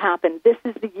is it going to happen? This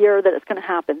is the year that it's going to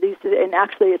happen. And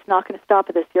actually, it's not going to stop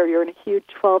at this year. You're in a huge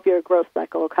 12-year growth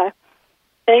cycle, okay?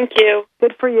 Thank you.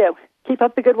 Good for you. Keep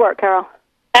up the good work, Carol.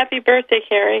 Happy birthday,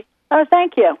 Kerrie. Oh,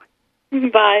 thank you.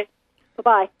 Bye.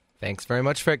 Bye-bye. Thanks very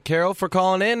much, Carol, for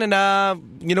calling in. And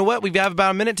you know what? We have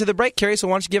about a minute to the break, Kerrie, so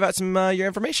why don't you give out some your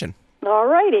information? All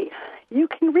righty. You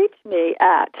can reach me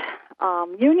at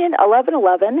Union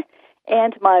 1111,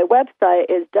 and my website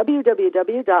is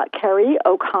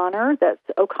www.kerrieoconnor, that's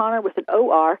O'Connor with an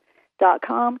O-R,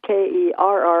 .com,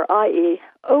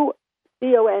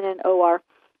 KerrieOconnor.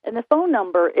 And the phone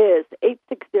number is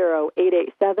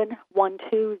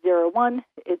 860-887-1201.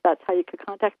 That's how you could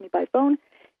contact me by phone.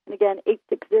 And again,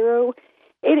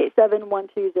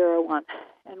 860-887-1201.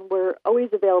 And we're always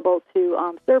available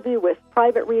to serve you with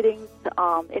private readings,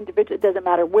 individual. It doesn't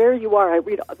matter where you are. I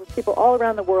read with people all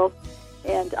around the world,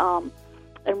 and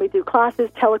we do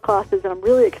classes, teleclasses, and I'm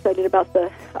really excited about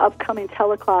the upcoming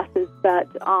teleclasses that,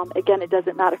 again, it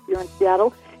doesn't matter if you're in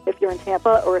Seattle, if you're in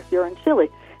Tampa, or if you're in Chile,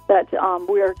 that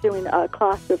we are doing a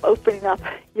class of opening up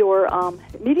your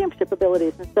mediumship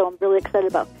abilities. And so I'm really excited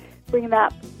about bringing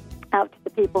that out to the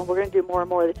people. We're going to do more and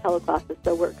more of the teleclasses,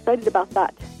 so we're excited about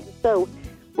that. And so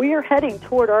we are heading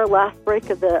toward our last break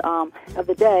of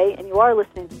the day, and you are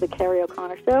listening to the Kerrie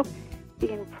O'Connor Show,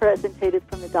 being presented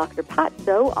from the Dr. Pat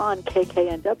Show on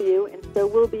KKNW. And so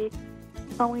we'll be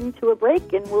going to a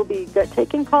break, and we'll be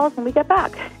taking calls when we get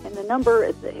back. And the number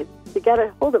is, to get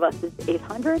a hold of us is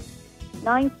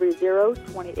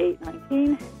 800-930-2819,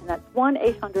 and that's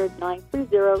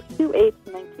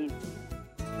 1-800-930-2819.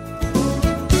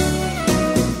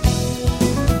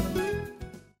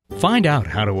 Find out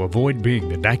how to avoid being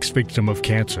the next victim of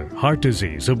cancer, heart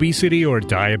disease, obesity, or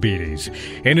diabetes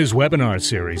in his webinar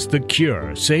series, The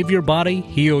Cure, Save Your Body,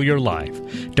 Heal Your Life.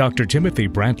 Dr. Timothy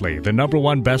Brantley, the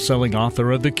 #1 best-selling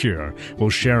author of The Cure,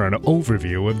 will share an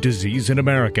overview of disease in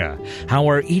America, how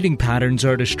our eating patterns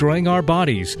are destroying our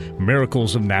bodies,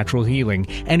 miracles of natural healing,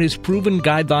 and his proven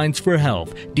guidelines for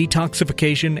health,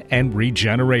 detoxification, and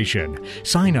regeneration.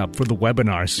 Sign up for the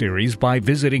webinar series by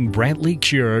visiting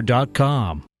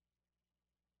BrantleyCure.com.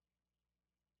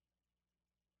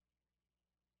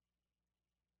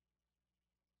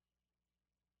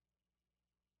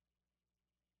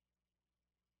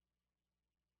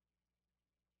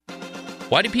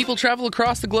 Why do people travel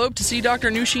across the globe to see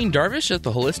Dr. Nusheen Darvish at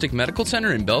the Holistic Medical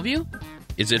Center in Bellevue?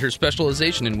 Is it her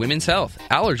specialization in women's health,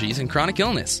 allergies, and chronic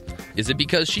illness? Is it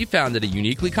because she founded a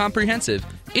uniquely comprehensive,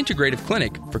 integrative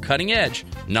clinic for cutting-edge,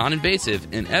 non-invasive,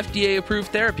 and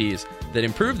FDA-approved therapies that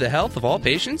improve the health of all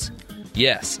patients?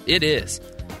 Yes, it is.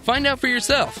 Find out for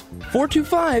yourself.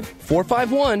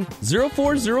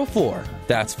 425-451-0404.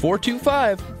 That's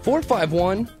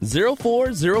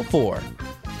 425-451-0404.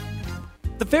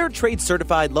 The Fair Trade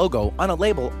Certified logo on a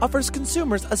label offers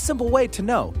consumers a simple way to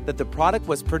know that the product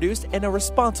was produced in a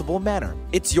responsible manner.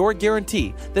 It's your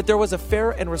guarantee that there was a fair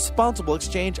and responsible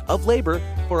exchange of labor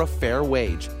for a fair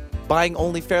wage. Buying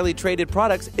only fairly traded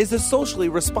products is a socially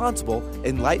responsible,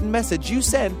 enlightened message you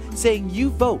send saying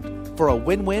you vote for a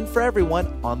win-win for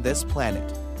everyone on this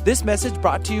planet. This message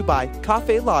brought to you by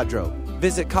Cafe Ladro.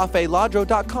 Visit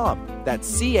CafeLadro.com.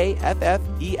 That's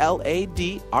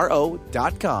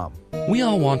CafeLadro.com. We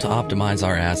all want to optimize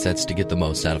our assets to get the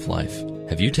most out of life.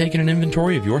 Have you taken an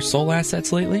inventory of your soul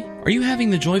assets lately? Are you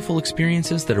having the joyful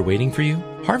experiences that are waiting for you?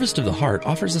 Harvest of the Heart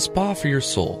offers a spa for your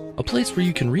soul, a place where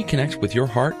you can reconnect with your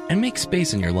heart and make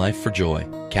space in your life for joy.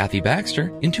 Kathy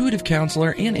Baxter, intuitive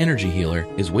counselor and energy healer,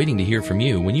 is waiting to hear from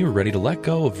you when you are ready to let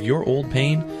go of your old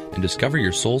pain and discover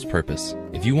your soul's purpose.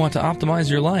 If you want to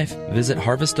optimize your life, visit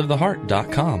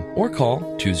harvestoftheheart.com or call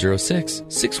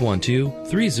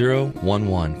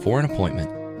 206-612-3011 for an appointment.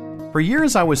 For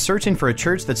years, I was searching for a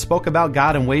church that spoke about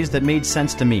God in ways that made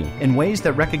sense to me, in ways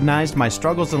that recognized my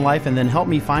struggles in life and then helped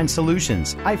me find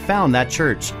solutions. I found that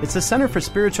church. It's the Center for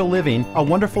Spiritual Living, a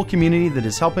wonderful community that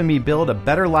is helping me build a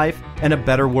better life and a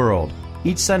better world.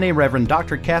 Each Sunday, Reverend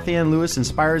Dr. Kathy Ann Lewis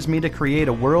inspires me to create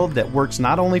a world that works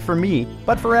not only for me,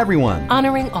 but for everyone.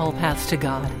 Honoring all paths to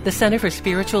God, the Center for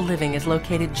Spiritual Living is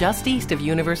located just east of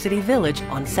University Village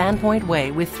on Sandpoint Way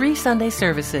with 3 Sunday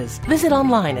services. Visit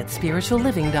online at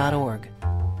spiritualliving.org.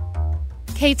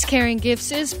 Kate's Caring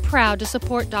Gifts is proud to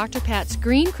support Dr. Pat's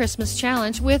Green Christmas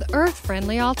Challenge with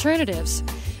earth-friendly alternatives.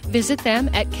 Visit them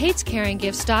at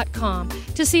katescaringgifts.com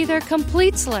to see their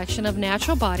complete selection of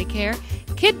natural body care,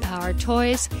 kid-powered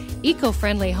toys,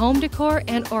 eco-friendly home decor,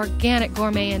 and organic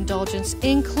gourmet indulgence,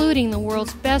 including the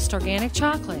world's best organic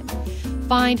chocolate.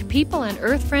 Find people and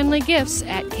earth-friendly gifts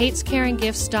at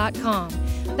katescaringgifts.com.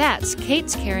 That's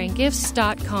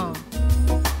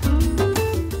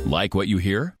katescaringgifts.com. Like what you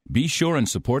hear? Be sure and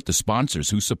support the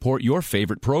sponsors who support your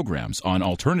favorite programs on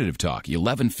Alternative Talk,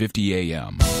 1150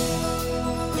 AM.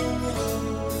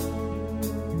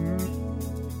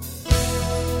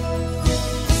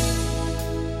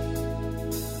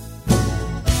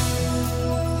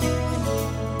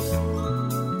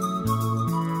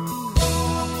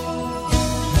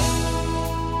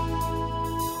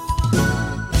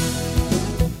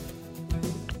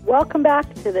 Welcome back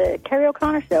to the Kerrie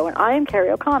O'Connor Show, and I am Kerrie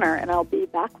O'Connor, and I'll be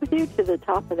back with you to the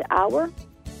top of the hour.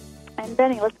 And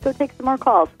Benny, let's go take some more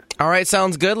calls. All right,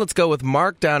 sounds good. Let's go with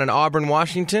Mark down in Auburn,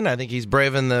 Washington. I think he's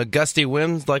braving the gusty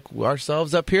winds like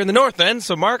ourselves up here in the north end.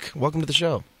 So, Mark, welcome to the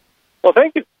show. Well,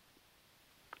 thank you.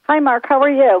 Hi, Mark. How are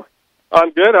you?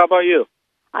 I'm good. How about you?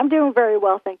 I'm doing very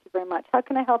well, thank you very much. How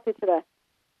can I help you today?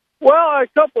 Well, a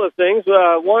couple of things.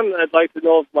 One, I'd like to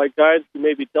know if my guides can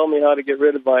maybe tell me how to get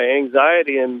rid of my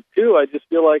anxiety. And two, I just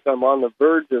feel like I'm on the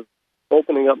verge of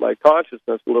opening up my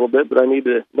consciousness a little bit, but I need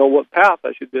to know what path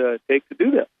I should take to do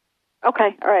that.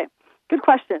 Okay, all right. Good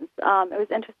questions. It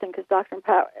was interesting because Dr.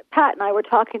 Pat and I were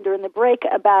talking during the break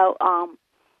about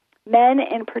men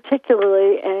in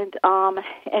particularly, and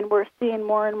we're seeing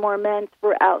more and more men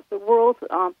throughout the world,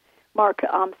 Mark,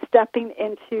 stepping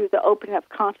into the opening up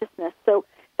consciousness. So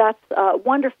that's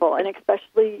wonderful, and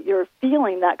especially you're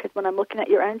feeling that because when I'm looking at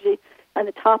your energy on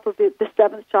the top of the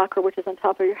seventh chakra, which is on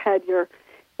top of your head, you're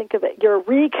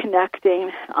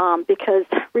reconnecting because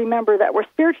remember that we're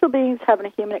spiritual beings having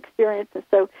a human experience, and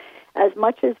so as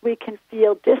much as we can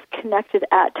feel disconnected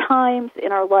at times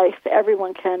in our life,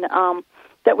 everyone can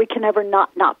that we can never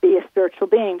not be a spiritual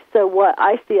being. So what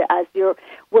I see it as we're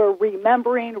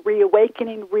remembering,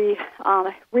 reawakening,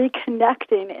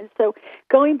 reconnecting. And so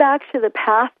going back to the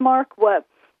path, Mark, what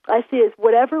I see is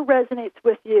whatever resonates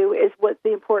with you is what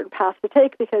the important path to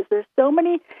take because there's so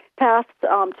many paths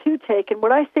to take. And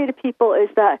what I say to people is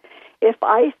that if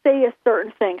I say a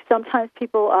certain thing, sometimes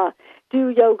people do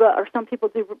yoga or some people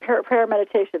do prayer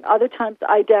meditation. Other times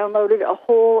I downloaded a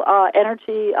whole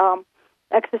energy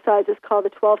exercise is called the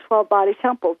 12-12 Body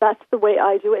Temple. That's the way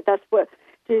I do it. That's what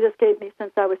Jesus gave me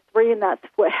since I was 3, and that's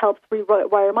what helps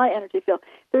rewire my energy field.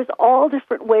 There's all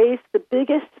different ways. The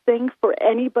biggest thing for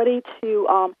anybody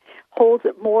to hold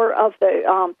more of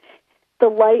the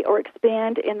light or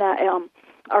expand in that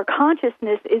our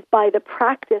consciousness is by the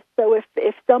practice. So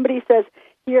if somebody says,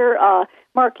 here,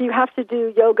 Mark, you have to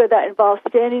do yoga that involves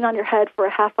standing on your head for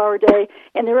a half-hour day,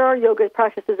 and there are yoga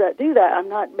practices that do that. I'm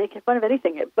not making fun of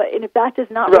anything, but if that does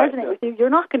not resonate with you,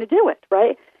 you're not going to do it,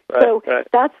 right? So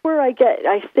that's where I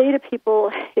say to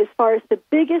people, as far as the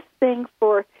biggest thing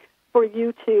for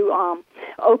you to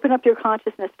open up your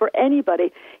consciousness for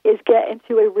anybody is get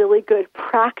into a really good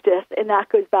practice, and that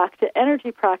goes back to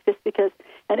energy practice because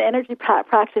an energy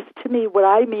practice, to me, what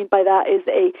I mean by that is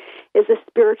a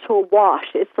spiritual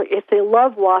wash. It's a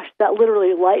love wash that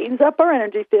literally lightens up our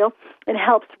energy field and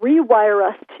helps rewire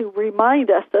us to remind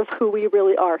us of who we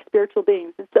really are, spiritual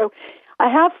beings. And so I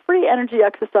have free energy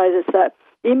exercises that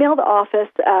email the office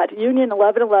at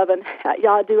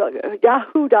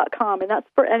union1111@yahoo.com, and that's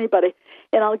for anybody.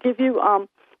 And I'll give you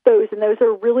those, and those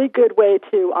are a really good way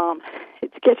to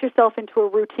get yourself into a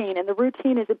routine. And the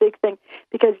routine is a big thing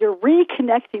because you're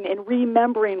reconnecting and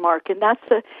remembering, Mark, and that's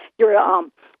the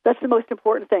most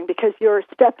important thing because you're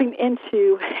stepping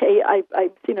into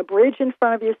I've seen a bridge in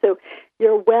front of you, so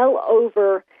you're well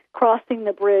over crossing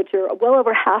the bridge, or well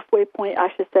over halfway point, I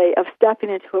should say, of stepping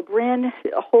into a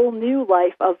whole new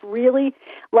life of really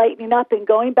lightening up and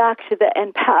going back to the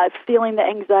empath, feeling the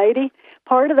anxiety.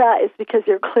 Part of that is because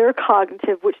you're clear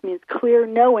cognitive, which means clear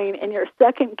knowing, and your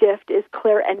second gift is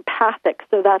clear empathic,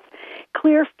 so that's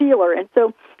clear feeler. And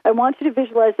so I want you to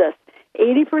visualize this.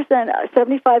 80%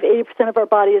 of our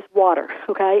body is water,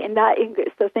 okay? And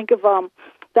so think of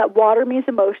that water means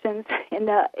emotions, and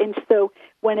so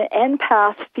when an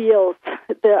empath feels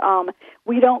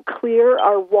we don't clear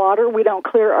our water, we don't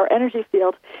clear our energy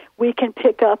field, we can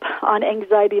pick up on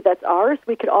anxiety that's ours.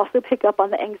 We could also pick up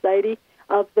on the anxiety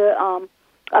of the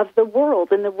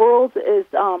world, and the world is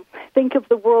think of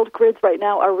the world grids right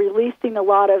now are releasing a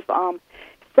lot of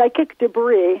psychic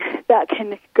debris that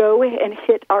can go and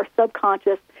hit our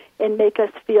subconscious and make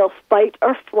us feel fight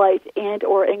or flight and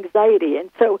or anxiety. And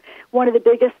so one of the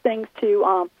biggest things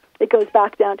it goes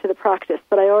back down to the practice,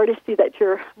 but I already see that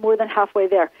you're more than halfway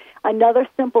there. Another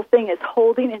simple thing is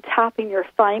holding and tapping your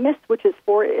thymus, which is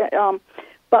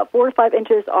about 4 to 5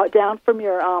 inches down from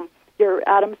your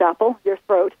Adam's apple, your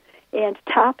throat, and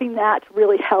tapping that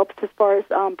really helps as far as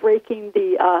breaking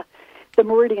the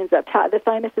meridians up. The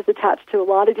thymus is attached to a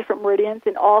lot of different meridians,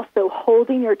 and also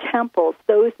holding your temples.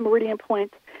 Those meridian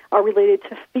points are related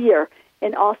to fear,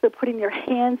 and also putting your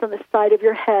hands on the side of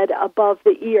your head above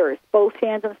the ears, both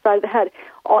hands on the side of the head.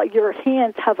 All your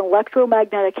hands have an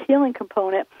electromagnetic healing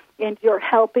component, and you're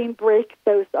helping break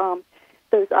the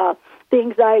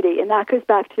anxiety, and that goes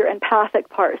back to your empathic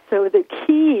part. So the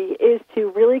key is to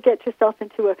really get yourself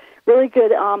into a really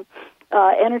good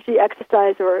energy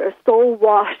exercise or a soul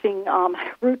washing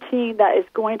routine that is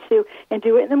going to, and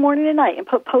do it in the morning and night, and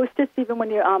put Post-its even when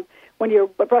when you're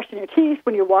brushing your teeth,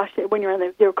 when you're washing, when you're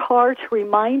in your car, to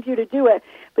remind you to do it.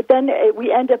 But then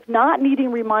we end up not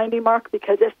needing reminding, Mark,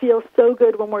 because it feels so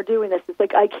good when we're doing this. It's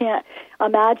like I can't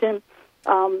imagine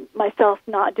myself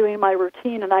not doing my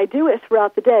routine, and I do it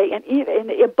throughout the day. And even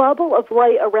a bubble of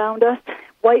light around us,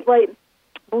 white light,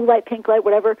 blue light, pink light,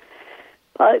 whatever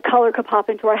color could pop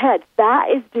into our head,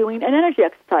 that is doing an energy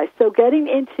exercise. So getting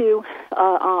into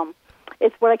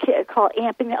it's what I call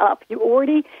amping up. You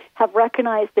already have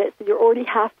recognized it, so you're already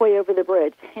halfway over the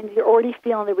bridge, and you're already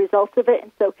feeling the results of it.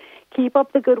 And so keep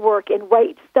up the good work and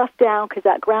write stuff down, because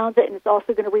that grounds it, and it's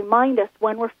also going to remind us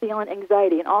when we're feeling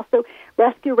anxiety. And also,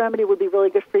 Rescue Remedy would be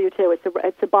really good for you, too.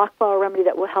 It's a Bach flower remedy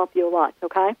that will help you a lot,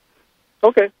 okay?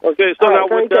 Okay. So now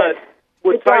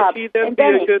would Tai Chi then be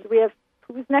a good...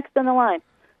 Who's next on the line?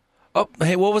 Oh,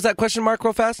 hey, what was that question, Mark,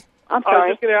 real fast? I'm sorry. I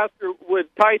was just going to ask her, would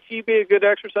Tai Chi be a good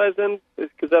exercise then?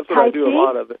 Because that's what I do a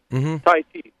lot of it. Mm-hmm. Tai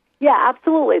Chi. Yeah,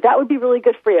 absolutely. That would be really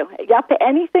good for you. Yep,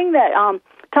 anything that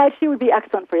Tai Chi would be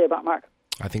excellent for you, Mark.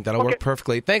 I think that'll work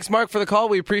perfectly. Thanks, Mark, for the call.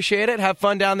 We appreciate it. Have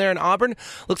fun down there in Auburn.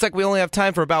 Looks like we only have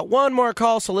time for about one more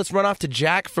call, so let's run off to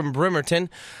Jack from Bremerton.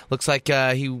 Looks like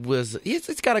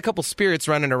he's got a couple spirits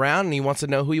running around, and he wants to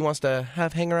know who he wants to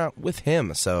have hang around with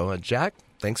him. So, Jack,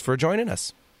 thanks for joining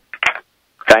us.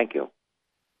 Thank you.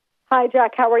 Hi,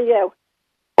 Jack. How are you?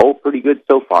 Oh, pretty good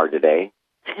so far today.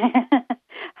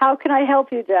 How can I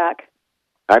help you, Jack?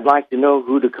 I'd like to know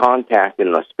who to contact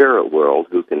in the spirit world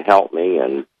who can help me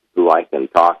and who I can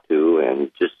talk to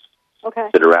and just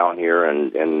sit around here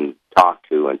and talk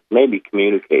to and maybe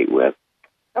communicate with.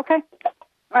 Okay. All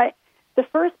right. The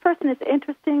first person is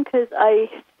interesting because I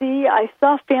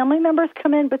saw family members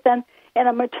come in, but then and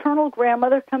a maternal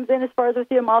grandmother comes in as far as with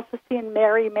you. I'm also seeing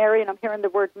Mary, and I'm hearing the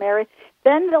word Mary.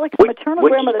 Then the maternal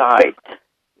grandmother. Which side?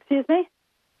 Excuse me?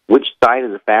 Which side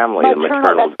of the family? The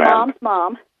maternal that's grandmother. Mom's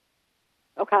mom.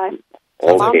 Okay.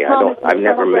 Okay, I've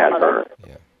never met her.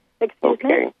 Yeah. Excuse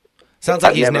me? Sounds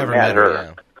like he's never met her.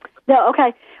 Yeah. No,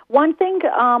 okay. One thing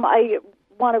I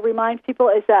want to remind people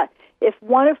is that if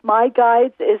one of my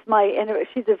guides is and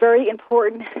she's a very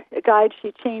important guide,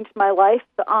 she changed my life,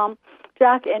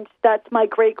 Jack, and that's my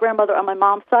great-grandmother on my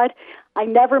mom's side. I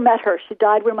never met her. She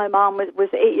died when my mom was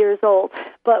 8 years old.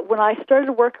 But when I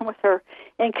started working with her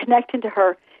and connecting to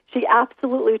her, she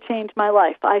absolutely changed my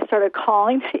life. I started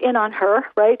calling in on her,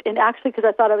 right? And actually, because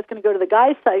I thought I was going to go to the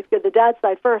guy's side, the dad's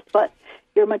side first, but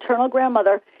your maternal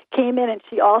grandmother came in, and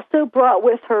she also brought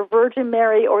with her Virgin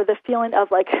Mary, or the feeling of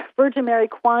like Virgin Mary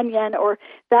Kuan Yin, or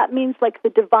that means like the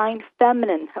divine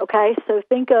feminine, okay? So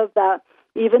think of that.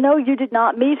 Even though you did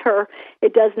not meet her,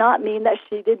 it does not mean that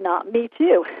she did not meet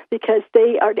you, because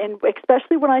they are, and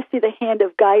especially when I see the hand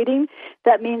of guiding,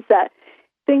 that means that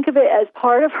think of it as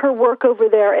part of her work over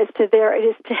there is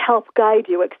to help guide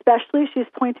you. Especially she's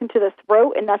pointing to the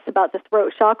throat, and that's about the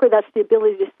throat chakra. That's the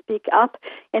ability to speak up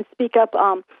and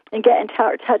get in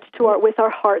touch with our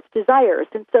heart's desires.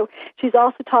 And so she's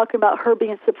also talking about her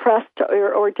being suppressed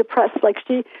or depressed, like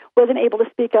she wasn't able to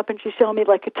speak up, and she's showing me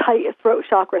like a tight throat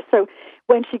chakra. So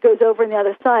when she goes over on the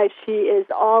other side, she is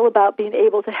all about being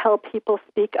able to help people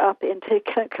speak up and to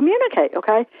communicate,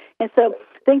 okay? And so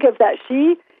think of that.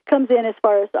 She comes in as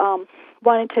far as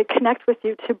wanting to connect with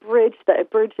you, to bridge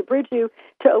you,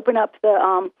 to open up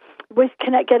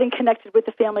getting connected with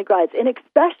the family guides, and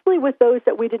especially with those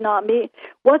that we did not meet.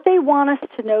 What they want us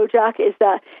to know, Jack, is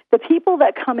that the people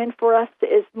that come in for us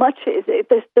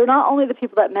they're not only the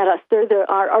people that met us, they're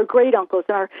our great uncles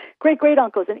and our great great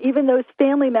uncles, and even those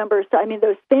family members. I mean,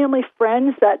 those family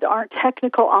friends that aren't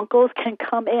technical uncles can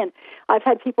come in. I've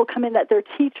had people come in that they're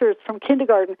teachers from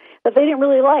kindergarten that they didn't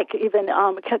really like, even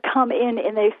come in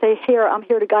and they say, "Here, I'm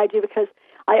here to guide you because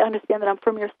I understand that I'm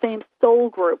from your same soul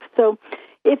group." So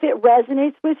if it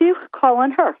resonates with you, call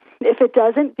on her. If it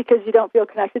doesn't, because you don't feel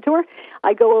connected to her,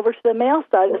 I go over to the male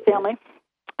side of the family,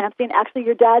 and I'm seeing actually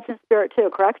your dad's in spirit too,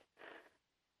 correct?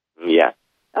 Yeah.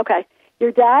 Okay.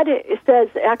 Your dad, it says,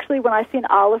 actually, when I see an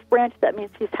olive branch, that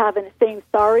means he's saying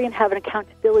sorry and having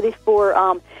accountability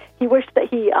for, he wished that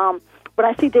he, when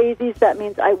I see daisies, that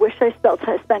means I wish I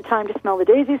spent time to smell the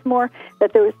daisies more,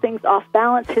 that there was things off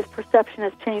balance. His perception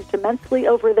has changed immensely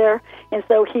over there, and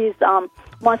so he's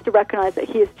wants to recognize that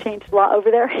he has changed a lot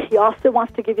over there. He also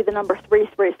wants to give you the number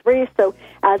 333, so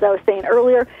as I was saying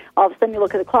earlier, all of a sudden you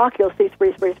look at the clock, you'll see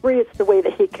 333. It's the way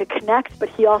that he could connect, but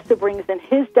he also brings in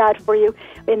his dad for you,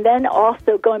 and then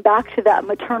also going back to that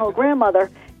maternal grandmother,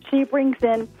 she brings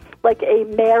in like a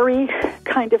Mary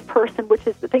kind of person, which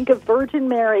is, think of Virgin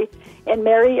Mary and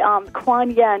Mary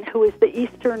Kuan Yin, who is the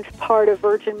eastern part of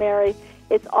Virgin Mary,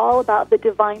 It's all about the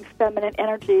divine feminine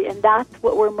energy, and that's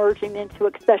what we're merging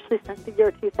into, especially since the year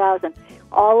 2000.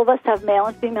 All of us have male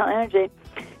and female energy,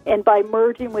 and by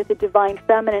merging with the divine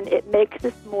feminine, it makes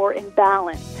us more in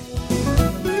balance.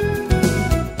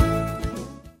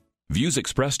 Views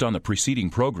expressed on the preceding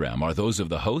program are those of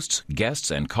the hosts,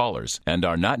 guests, and callers, and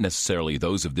are not necessarily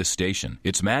those of this station,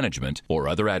 its management, or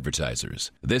other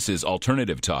advertisers. This is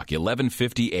Alternative Talk,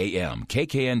 1150 AM,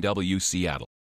 KKNW, Seattle.